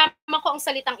 nung nalaman ko ang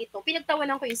salitang ito,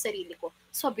 pinagtawanan ko yung sarili ko.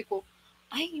 Sabi ko,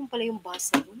 ay, yung pala yung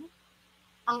basa yun.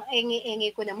 Ang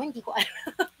engi-engi ko naman, hindi ko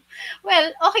alam.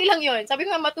 Well, okay lang yun. Sabi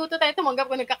ko nga, matuto tayo tumanggap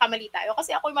kung nagkakamali tayo.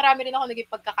 Kasi ako, marami rin ako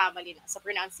naging pagkakamali na sa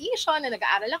pronunciation, na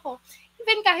nag-aaral ako.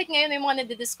 Even kahit ngayon, may mga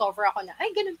nadidiscover ako na,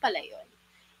 ay, ganun pala yun.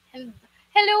 And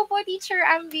hello po, Teacher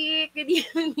Ambic. Good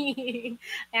evening.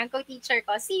 Ayan, co-teacher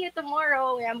ko. See you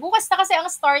tomorrow. Ayan, bukas na kasi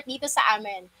ang start dito sa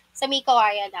amin. Sa May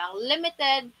Kawayan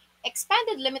ng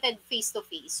expanded limited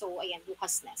face-to-face. So, ayan,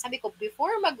 bukas na. Sabi ko,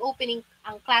 before mag-opening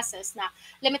ang classes na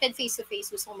limited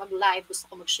face-to-face, gusto ko mag-live, gusto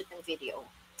ko mag-shoot ng video.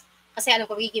 Kasi alam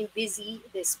ko, magiging busy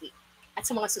this week. At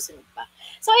sa mga susunod pa.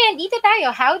 So, ayan, dito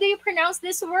tayo. How do you pronounce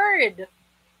this word?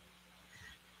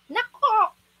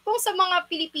 Nako! Kung sa mga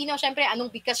Pilipino, syempre,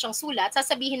 anong bigkas siyang sulat,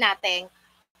 sasabihin natin,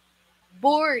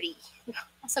 buri.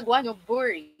 Sagwa nyo,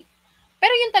 buri.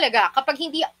 Pero yun talaga, kapag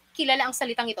hindi kilala ang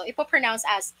salitang ito, ipopronounce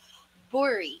as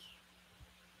buri.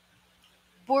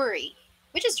 Buri.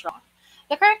 Which is wrong.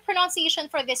 The correct pronunciation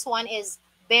for this one is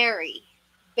berry.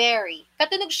 Berry.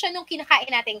 Katunog siya nung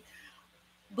kinakain nating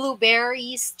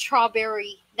blueberry,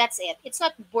 strawberry. That's it. It's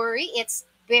not buri, it's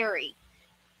berry.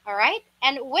 Alright?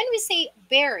 And when we say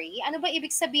berry, ano ba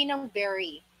ibig sabihin ng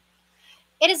berry?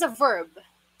 It is a verb.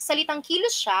 Salitang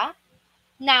kilos siya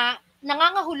na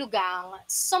nangangahulugang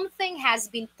something has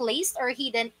been placed or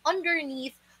hidden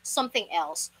underneath something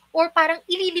else. Or parang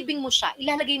ililibing mo siya,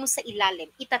 ilalagay mo sa ilalim,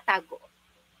 itatago.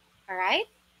 Alright?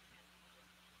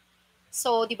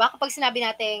 So, di ba, kapag sinabi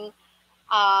nating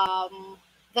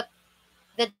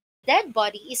the dead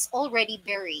body is already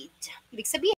buried, ibig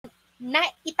sabihin, na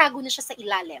itago na siya sa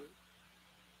ilalim.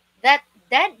 That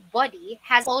dead body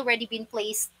has already been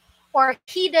placed or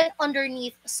hidden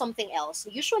underneath something else.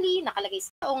 Usually, nakalagay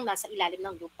sa taong nasa ilalim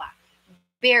ng lupa.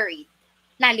 Buried.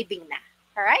 Nalibing na.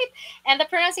 Alright? And the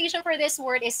pronunciation for this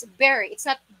word is bury. It's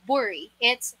not bury.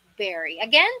 It's bury.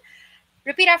 Again,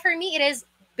 repeat after me. It is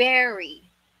bury.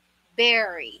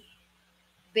 Bury.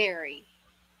 Bury.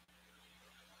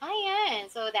 Ayan.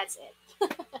 So, that's it.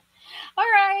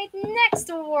 Alright, next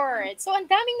word. So, ang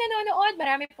daming nanonood.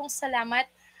 Marami pong salamat.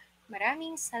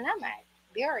 Maraming salamat.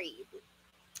 Buried.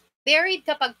 Buried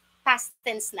kapag past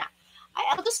tense na.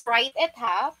 I'll just write it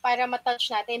para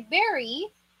matouch natin.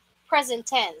 Bury, present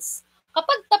tense.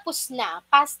 Kapag tapos na,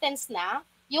 past tense na,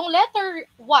 yung letter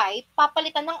Y,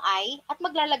 papalitan ng I at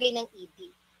maglalagay ng ED.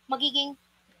 Magiging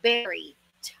buried.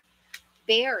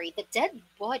 Buried. The dead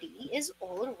body is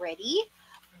already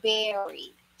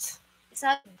buried. It's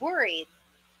not buried.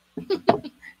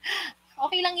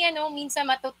 Okay lang yan, no? Minsan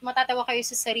matatawa kayo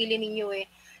sa sarili ninyo eh.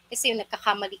 Kasi yung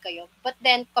nagkakamali kayo. But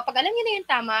then, kapag alam niyo na yung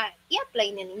tama,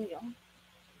 i-apply na ninyo.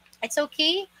 It's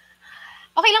okay.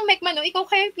 Okay lang, Mekman, no? Ikaw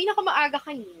kayo pinakamaaga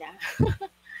kanina.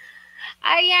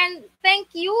 Ayan,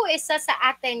 thank you isa sa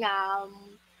ating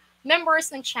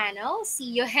members ng channel,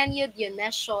 si Eugenio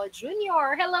Dionesio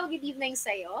Jr. Hello, good evening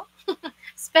sa'yo.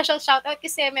 Special shoutout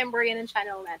kasi member yan ng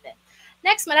channel natin.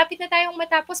 Next, malapit na tayong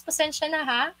matapos. Pasensya na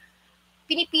ha.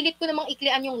 Pinipilit ko namang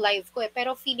iklian yung live ko eh.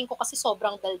 Pero feeling ko kasi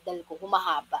sobrang daldal ko.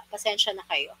 Humahaba. Pasensya na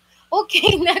kayo.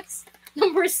 Okay, next.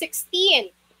 Number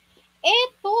 16.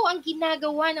 Ito ang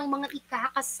ginagawa ng mga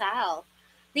ikakasal.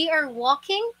 They are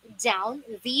walking down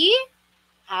the...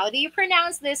 How do you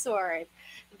pronounce this word?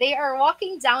 They are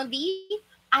walking down the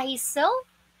aisle.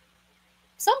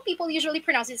 Some people usually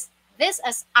pronounce this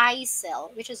as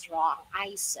aisle, which is wrong.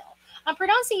 Aisle. Ang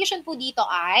pronunciation po dito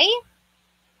ay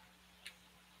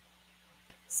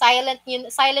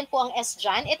silent po ang S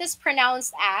dyan. It is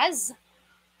pronounced as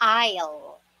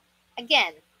aisle.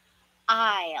 Again,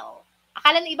 aisle.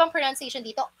 Akala ng ibang pronunciation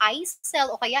dito,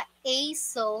 aisle o kaya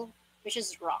aisle, which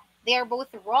is wrong. They are both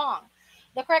wrong.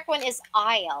 The correct one is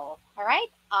aisle.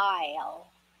 Alright? Aisle.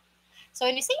 So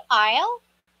when you say aisle,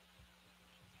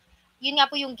 yun nga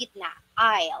po yung gitna.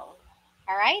 Aisle.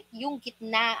 Alright? Yung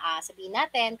gitna, sabihin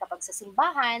natin kapag sa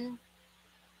simbahan,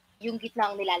 yung gitna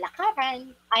ang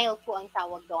nilalakaran, aisle po ang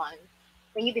tawag doon.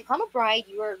 When you become a bride,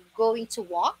 you are going to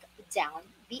walk down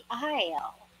the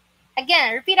aisle.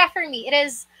 Again, repeat after me. It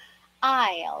is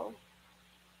aisle.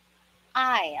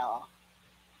 Aisle.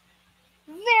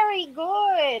 Very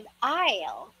good.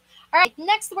 Aisle. Alright,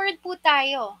 next word po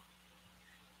tayo.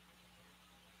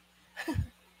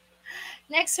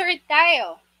 Next word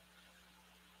tayo.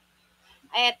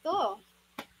 Eto.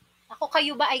 Ako,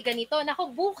 kayo ba ay ganito? Naku,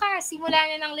 bukas, simula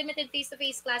na ng limited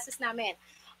face-to-face classes namin.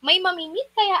 May mamimit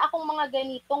kaya akong mga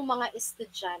ganitong mga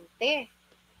estudyante.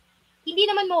 Hindi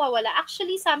naman mawawala.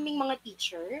 Actually, sa aming mga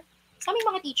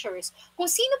teachers, kung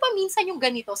sino pa minsan yung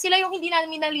ganito, sila yung hindi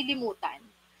namin nalilimutan.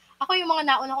 Ako yung mga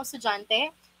nauna kong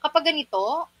estudyante, kapag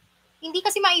ganito, hindi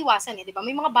kasi maiwasan di ba?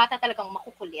 May mga bata talagang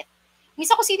makukulit.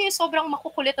 Minsan kung sino yung sobrang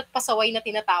makukulit at pasaway na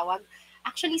tinatawag,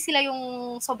 actually sila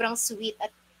yung sobrang sweet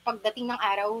at pagdating ng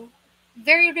araw,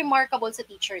 very remarkable sa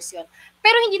teachers yun.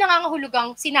 Pero hindi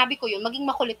nangangahulugang, sinabi ko yun, maging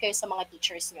makulit kayo sa mga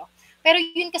teachers nyo. Pero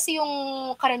yun kasi yung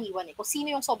karaniwan Kung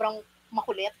sino yung sobrang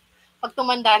makulit, pag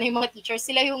tumanda na yung mga teachers,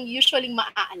 sila yung usually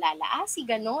maaalala. Si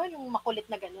ganon, yung makulit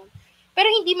na ganon. Pero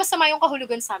hindi masama yung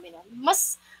kahulugan sa amin nun.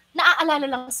 Mas naaalala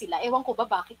lang sila. Ewan ko ba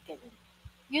bakit ganon.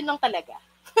 Yun lang talaga.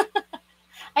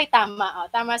 Ay,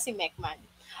 tama. Tama si Mekman.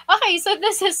 Okay, so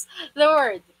this is the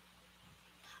word.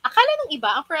 Akala ng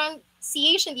iba, ang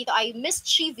pronunciation dito ay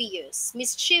mischievous.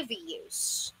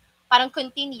 Mischievous. Parang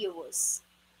continuous.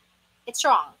 It's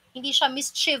wrong. Hindi siya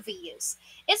mischievous.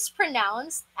 It's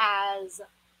pronounced as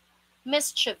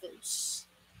mischievous.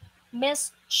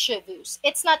 Mischievous.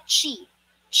 It's not chi.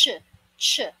 Ch.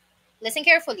 Listen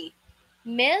carefully.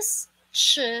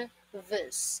 Mischievous.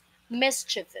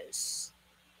 Mischievous.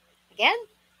 Again,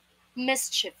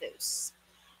 mischievous.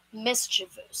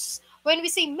 Mischievous. When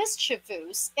we say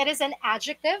mischievous, it is an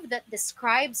adjective that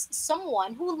describes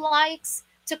someone who likes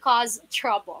to cause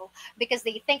trouble because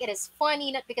they think it is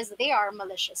funny, not because they are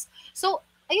malicious. So,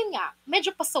 ayun nga,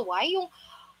 medyo pasaway yung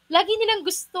lagi nilang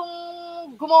gustong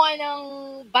gumawa ng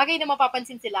bagay na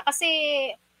mapapansin sila kasi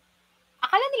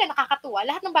akala nila nakakatuwa.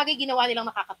 Lahat ng bagay ginawa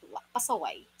nilang nakakatuwa.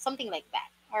 Pasaway. Something like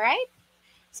that. Alright?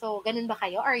 So, ganun ba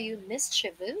kayo? Are you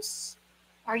mischievous?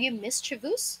 Are you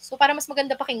mischievous? So, para mas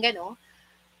maganda pakinggan,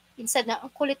 instead na,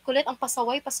 ang kulit-kulit, ang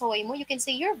pasaway-pasaway mo, you can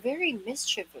say, you're very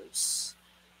mischievous.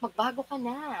 Magbago ka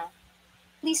na.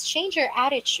 Please change your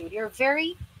attitude. You're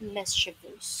very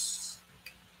mischievous.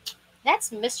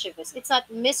 That's mischievous. It's not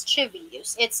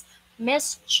mischievous. It's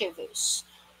mischievous.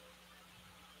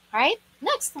 Alright?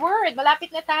 Next word.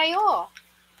 Malapit na tayo.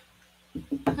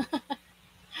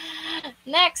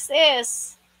 Next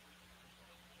is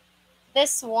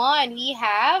this one. We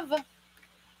have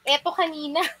eto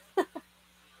kanina.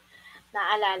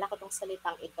 Naalala ko tong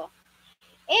salitang ito.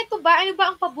 Eto ba? Ano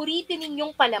ba ang paborito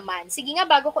ninyong palaman? Sige nga,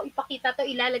 bago ko ipakita to,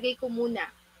 ilalagay ko muna.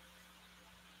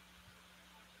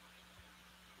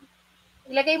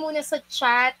 Ilagay muna sa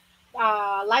chat,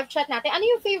 live chat natin. Ano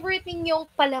yung favorite ninyong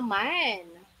palaman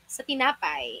sa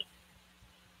tinapay?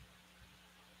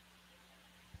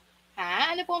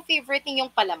 Ha? Ano po ang favorite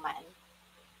ninyong palaman?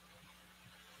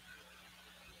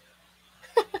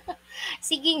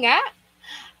 Sige nga.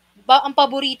 Ang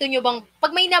paborito nyo bang,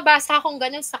 pag may nabasa akong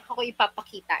ganun, saka ko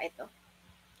ipapakita ito.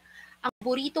 Ang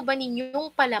paborito ba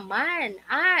ninyong palaman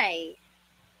ay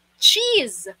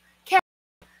cheese,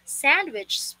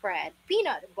 sandwich spread,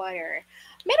 peanut butter.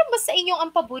 Meron ba sa inyong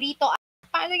ang paborito?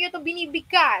 Paano nyo ito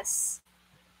binibigkas?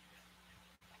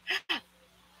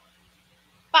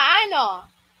 Paano?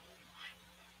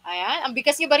 Ayan, ang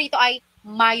bigkas nyo ba rito ay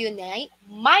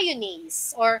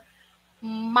mayonnaise or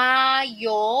mayonnaise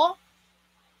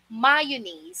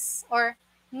or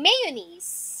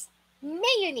mayonnaise.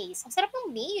 Mayonnaise. Ang sarap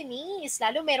ng mayonnaise.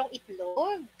 Lalo merong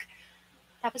itlog.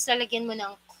 Tapos lalagyan mo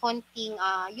ng konting,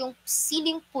 yung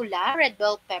siling pula, red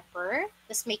bell pepper.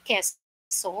 Tapos may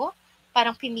queso.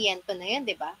 Parang pimiento na yun,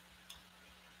 di ba?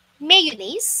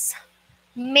 Mayonnaise.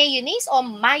 Mayonnaise o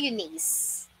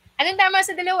mayonnaise? Anong tama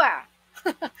sa dalawa?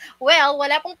 Well,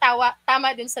 wala pong tama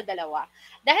dun sa dalawa.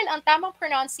 Dahil ang tamang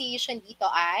pronunciation dito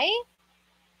ay,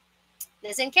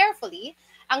 listen carefully,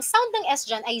 ang sound ng S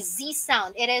dyan ay Z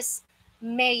sound. It is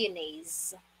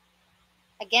mayonnaise.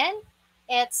 Again,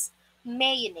 it's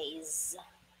mayonnaise.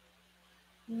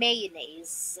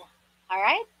 Mayonnaise.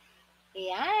 Alright?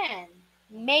 Ayan.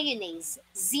 Mayonnaise.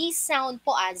 Z sound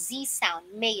po Z sound.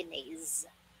 Mayonnaise.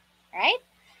 Alright?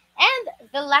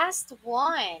 And the last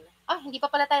one. Hindi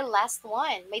pa pala tayo last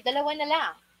one. May dalawa na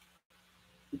lang.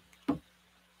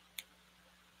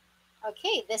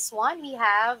 Okay, this one we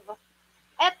have,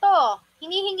 eto,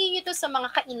 hinihingi nyo to sa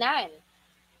mga kainan.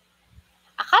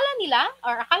 Akala nila,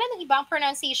 or akala ng iba ang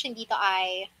pronunciation dito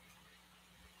ay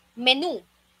menu.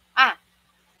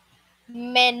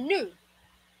 Menu.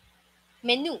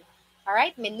 Menu.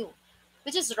 Alright? Menu.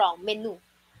 Which is wrong. Menu.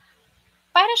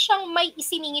 Para siyang may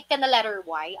isiningit ka na letter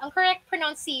Y, ang correct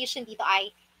pronunciation dito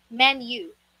ay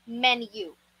menu.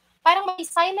 Menu. Parang may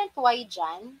silent Y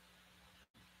dyan.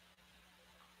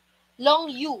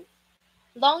 Long U.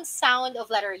 Long sound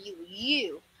of letter U.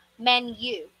 U.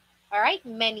 Menu. Alright?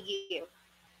 Menu.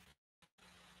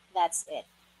 That's it.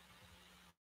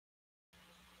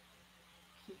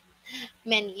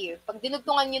 Menu. Pag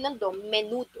dinugtungan nyo ng do,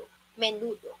 menudo.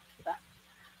 Menudo. Diba?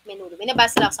 Menudo. May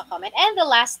nabasa lang sa comment. And the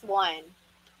last one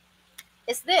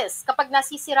is this. Kapag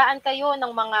nasisiraan kayo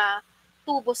ng mga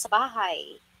tubo sa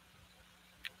bahay,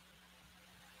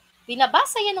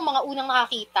 binabasa yan ng mga unang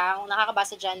nakakita,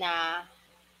 nakakabasa dyan na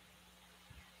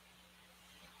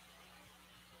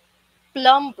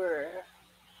plumber.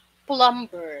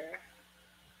 Plumber.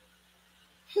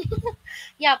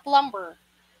 Yeah, plumber.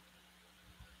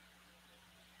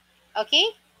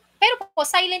 Okay? Pero po,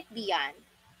 silent B yan.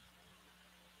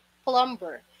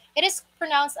 Plumber. It is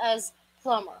pronounced as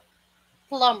plumber.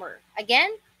 Plumber.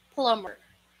 Again, plumber.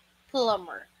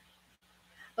 Plumber.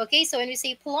 Okay, so when we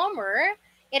say plumber,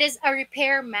 it is a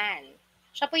repairman.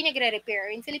 Siya po yung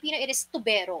nagre-repair. In Filipino, it is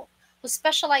tubero, who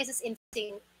specializes in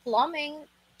fixing plumbing,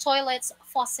 toilets,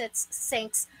 faucets,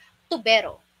 sinks,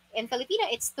 tubero. In Filipino,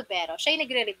 it's tubero. Siya yung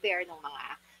nagre-repair ng mga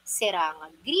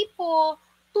sirang gripo,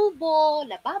 tubo,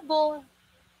 lababo.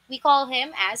 We call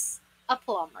him as a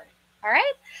plumber. All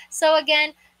right? So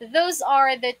again, those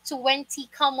are the 20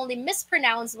 commonly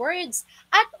mispronounced words.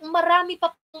 At marami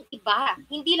pa pong iba.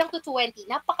 Hindi lang to 20.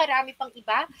 Napakarami pang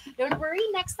iba. Don't worry,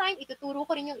 next time, ituturo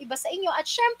ko rin yung iba sa inyo. At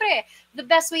syempre, the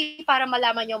best way para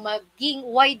malaman nyo maging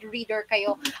wide reader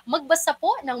kayo, magbasa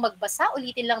po ng magbasa.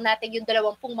 Ulitin lang natin yung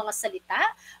 20 mga salita.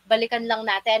 Balikan lang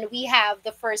natin. We have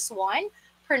the first one,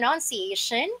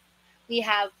 pronunciation. We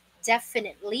have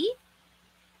definitely,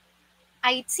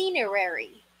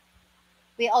 itinerary.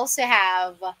 We also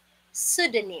have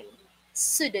pseudonym,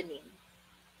 pseudonym.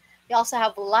 We also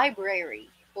have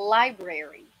library,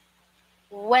 library.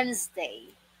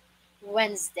 Wednesday,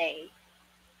 Wednesday.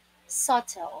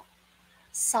 Subtle,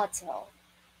 subtle.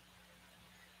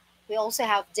 We also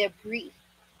have debris,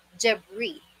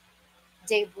 debris,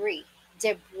 debris,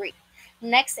 debris.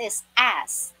 Next is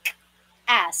ask,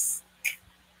 ask.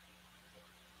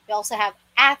 We also have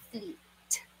athlete,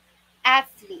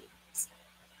 athlete.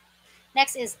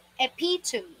 Next is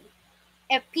epitome,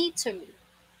 epitome.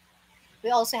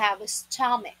 We also have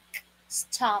stomach,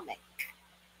 stomach.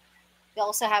 We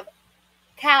also have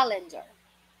calendar,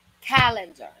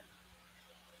 calendar.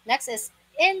 Next is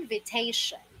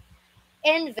invitation,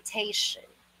 invitation.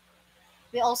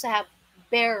 We also have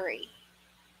berry,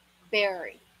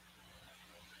 berry.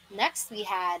 Next we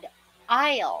had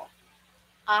aisle,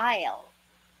 aisle.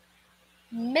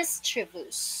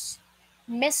 Mischievous,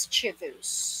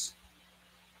 mischievous.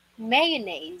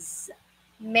 Mayonnaise,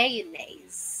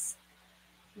 mayonnaise.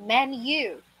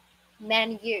 Menu,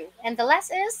 menu. And the last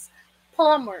is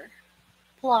plumber,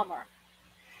 plumber.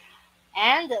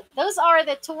 And those are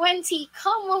the 20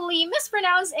 commonly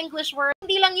mispronounced English words.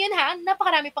 Hindi lang yun ha,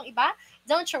 napakarami pang iba.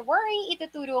 Don't you worry,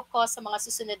 ituturo ko sa mga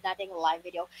susunod nating live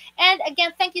video. And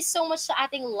again, thank you so much sa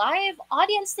ating live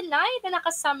audience tonight na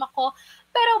nakasama ko.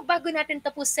 Pero bago natin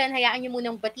tapusin, hayaan niyo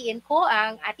munang batiin ko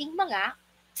ang ating mga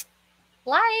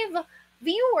live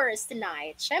viewers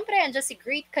tonight. Siyempre, andyan si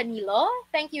Great Canilo.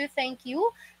 Thank you, thank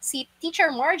you. Si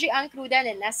Teacher Margie Ancruda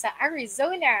na nasa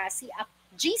Arizona. Si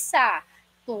Gisa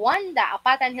Tuwanda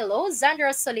Apatan, hello.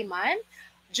 Zandra Soliman.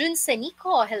 Jun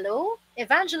Senico, hello.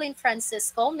 Evangeline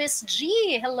Francisco. Miss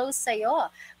G, hello sa'yo.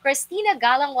 Christina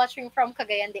Galang watching from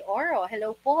Cagayan de Oro,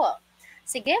 hello po.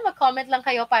 Sige, mag-comment lang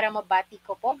kayo para mabati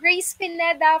ko po. Grace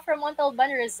Pineda from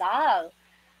Montalban, Rizal.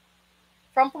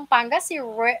 From Pampanga, si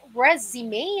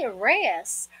Resume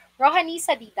Reyes.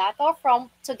 Rohanisa Didato from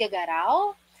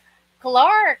Tuguegarao.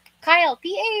 Clark, Kyle,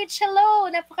 PH, hello.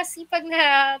 Napakasipag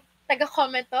na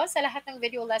taga-comment to sa lahat ng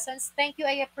video lessons. Thank you,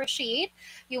 I appreciate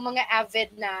yung mga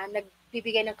avid na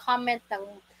nagbibigay ng comment ng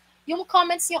yung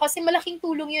comments niyo kasi malaking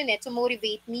tulong yun to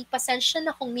motivate me. Pasensya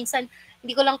na kung minsan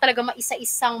hindi ko lang talaga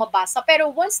maisa-isang mabasa.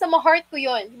 Pero once na ma-heart ko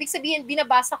yun, ibig sabihin,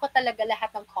 binabasa ko talaga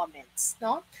lahat ng comments,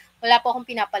 no? Wala po akong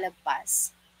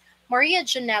pinapalagpas. Maria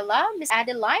Janela, Miss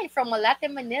Adeline from Malate,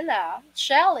 Manila.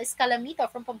 Shell Escalamito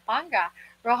from Pampanga.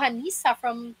 Rohanisa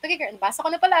from Tuguegarao. Basa ko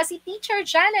na pala si Teacher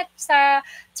Janet sa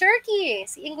Turkey.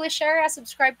 Si English Era,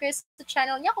 subscribe kayo sa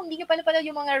channel niya. Kung hindi niyo pa napanood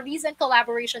yung mga recent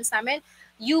collaborations namin,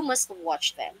 you must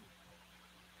watch them.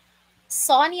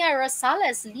 Sonia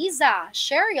Rosales, Liza,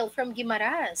 Cheryl from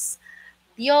Guimaras,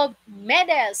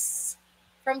 Diomedes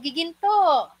from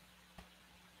Giginto.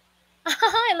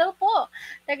 Hello po.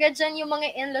 Taga dyan yung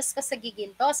mga in-laws ko sa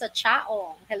Giginto, sa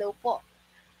Chaong. Hello po.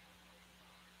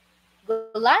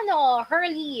 Gulano,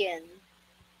 Herlin.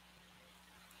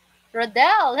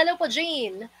 Rodel, hello po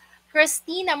Jane.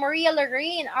 Christina, Maria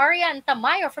Lorraine, Arian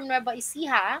Tamayo from Nueva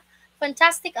Ecija.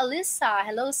 Fantastic Alyssa,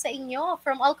 hello sa inyo.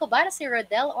 From Alcobara si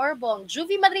Rodel Orbong.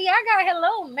 Juvie Madriaga,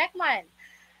 hello. Mekman.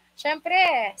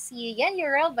 Siyempre, si Yan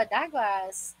Yorel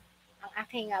Badaguas, ang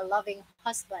aking loving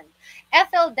husband.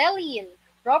 Ethel Delin,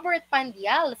 Robert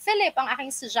Pandial, Philip, ang aking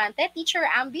estudyante, Teacher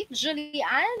Ambit,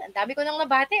 Julian, ang dami ko nang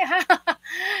nabate ha.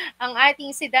 Ang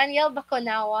ating si Daniel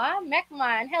Baconawa,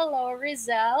 Mekman, hello,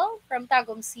 Rizal, from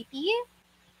Tagum City.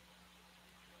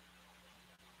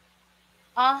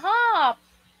 Aha,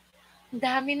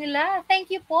 dami nila. Thank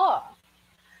you po.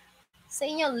 Sa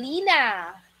inyo,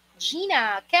 Lina,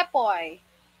 Gina, Kepoy.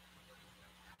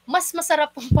 Mas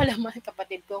masarap pong palaman,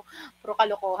 kapatid ko. Puro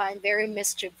kalokohan, very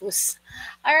mischievous.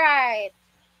 Alright.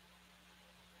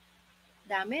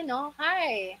 Dami, no?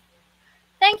 Hi.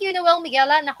 Thank you, Noel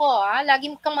Miguela. Nako,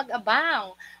 lagi kang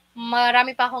mag-abang.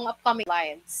 Marami pa akong upcoming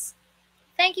lives.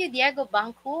 Thank you, Diego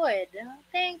Bangkud.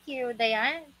 Thank you,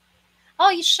 Diane.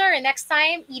 Oh, sure. Next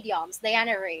time, idioms.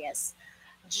 Diana Reyes.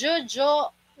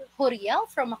 Jojo Huriel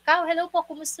from Macau. Hello po,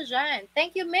 kumusta dyan?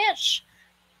 Thank you, Mitch.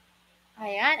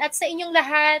 Ayan. At sa inyong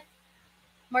lahat,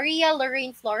 Maria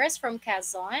Lorraine Flores from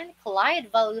Quezon,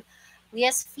 Clyde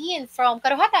Valiesfin from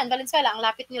Karuhatan, Valenzuela. Ang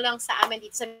lapit nyo lang sa amin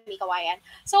dito sa Mikawayan.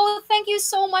 So, thank you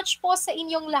so much po sa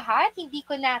inyong lahat. Hindi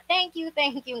ko na, thank you.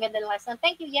 Ganda ng lesson.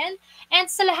 Thank you, Yen. And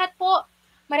sa lahat po,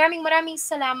 maraming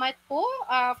salamat po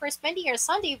for spending your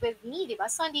Sunday with me. Diba?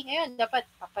 Sunday ngayon, dapat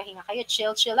papahinga kayo,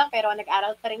 chill lang, pero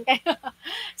nag-aral pa rin kayo.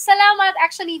 Salamat.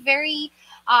 Actually, very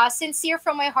sincere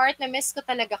from my heart na miss ko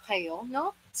talaga kayo,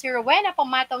 no? Si Rowena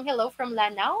Pamatong, hello from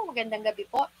Lanao. Magandang gabi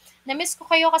po. Na-miss ko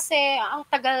kayo kasi ang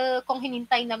tagal kong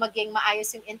hinintay na maging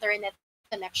maayos yung internet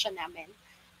connection namin.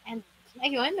 And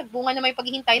ayun, nagbunga na may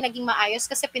paghihintay, naging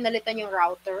maayos kasi pinalitan yung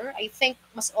router. I think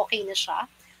mas okay na siya.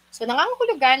 So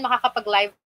nangangahulugan,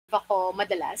 makakapag-live ako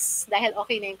madalas dahil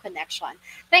okay na yung connection.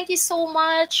 Thank you so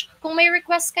much. Kung may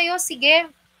request kayo,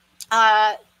 sige,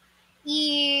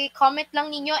 i-comment lang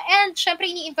ninyo. And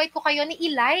syempre, ini-invite ko kayo na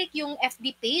i-like yung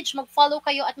FB page. Mag-follow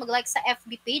kayo at mag-like sa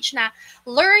FB page na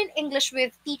Learn English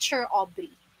with Teacher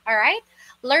Aubrey. Alright?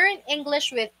 Learn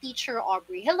English with Teacher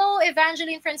Aubrey. Hello,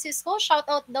 Evangeline Francisco.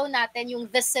 Shoutout daw natin yung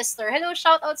The Sister. Hello,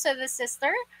 shoutout sa The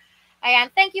Sister.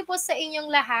 Ayan, thank you po sa inyong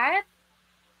lahat.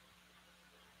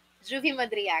 Juvie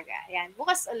Madriaga. Ayan,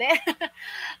 bukas ulit.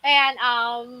 Ayan,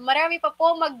 marami pa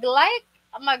po mag-like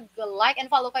and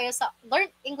follow kayo sa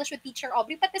Learn English with Teacher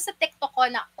Aubrey, pati sa TikTok ko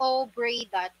na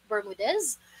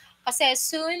aubrey.bermudez. Kasi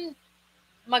soon,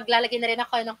 maglalagay na rin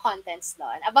ako ng contents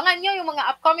doon. Abangan nyo yung mga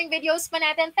upcoming videos pa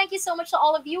natin. Thank you so much to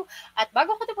all of you. At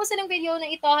bago ko tapusin ng video na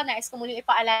ito, nais ko muna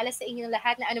ipaalala sa inyong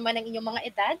lahat na anuman ang inyong mga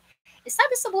edad,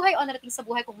 established sa buhay o narating sa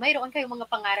buhay, kung mayroon kayong mga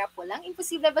pangarap, walang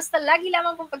imposible, basta lagi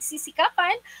lamang pong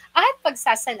pagsisikapan at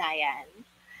pagsasanayan.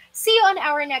 See you on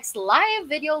our next live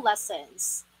video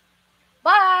lessons.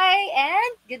 Bye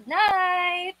and good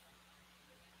night!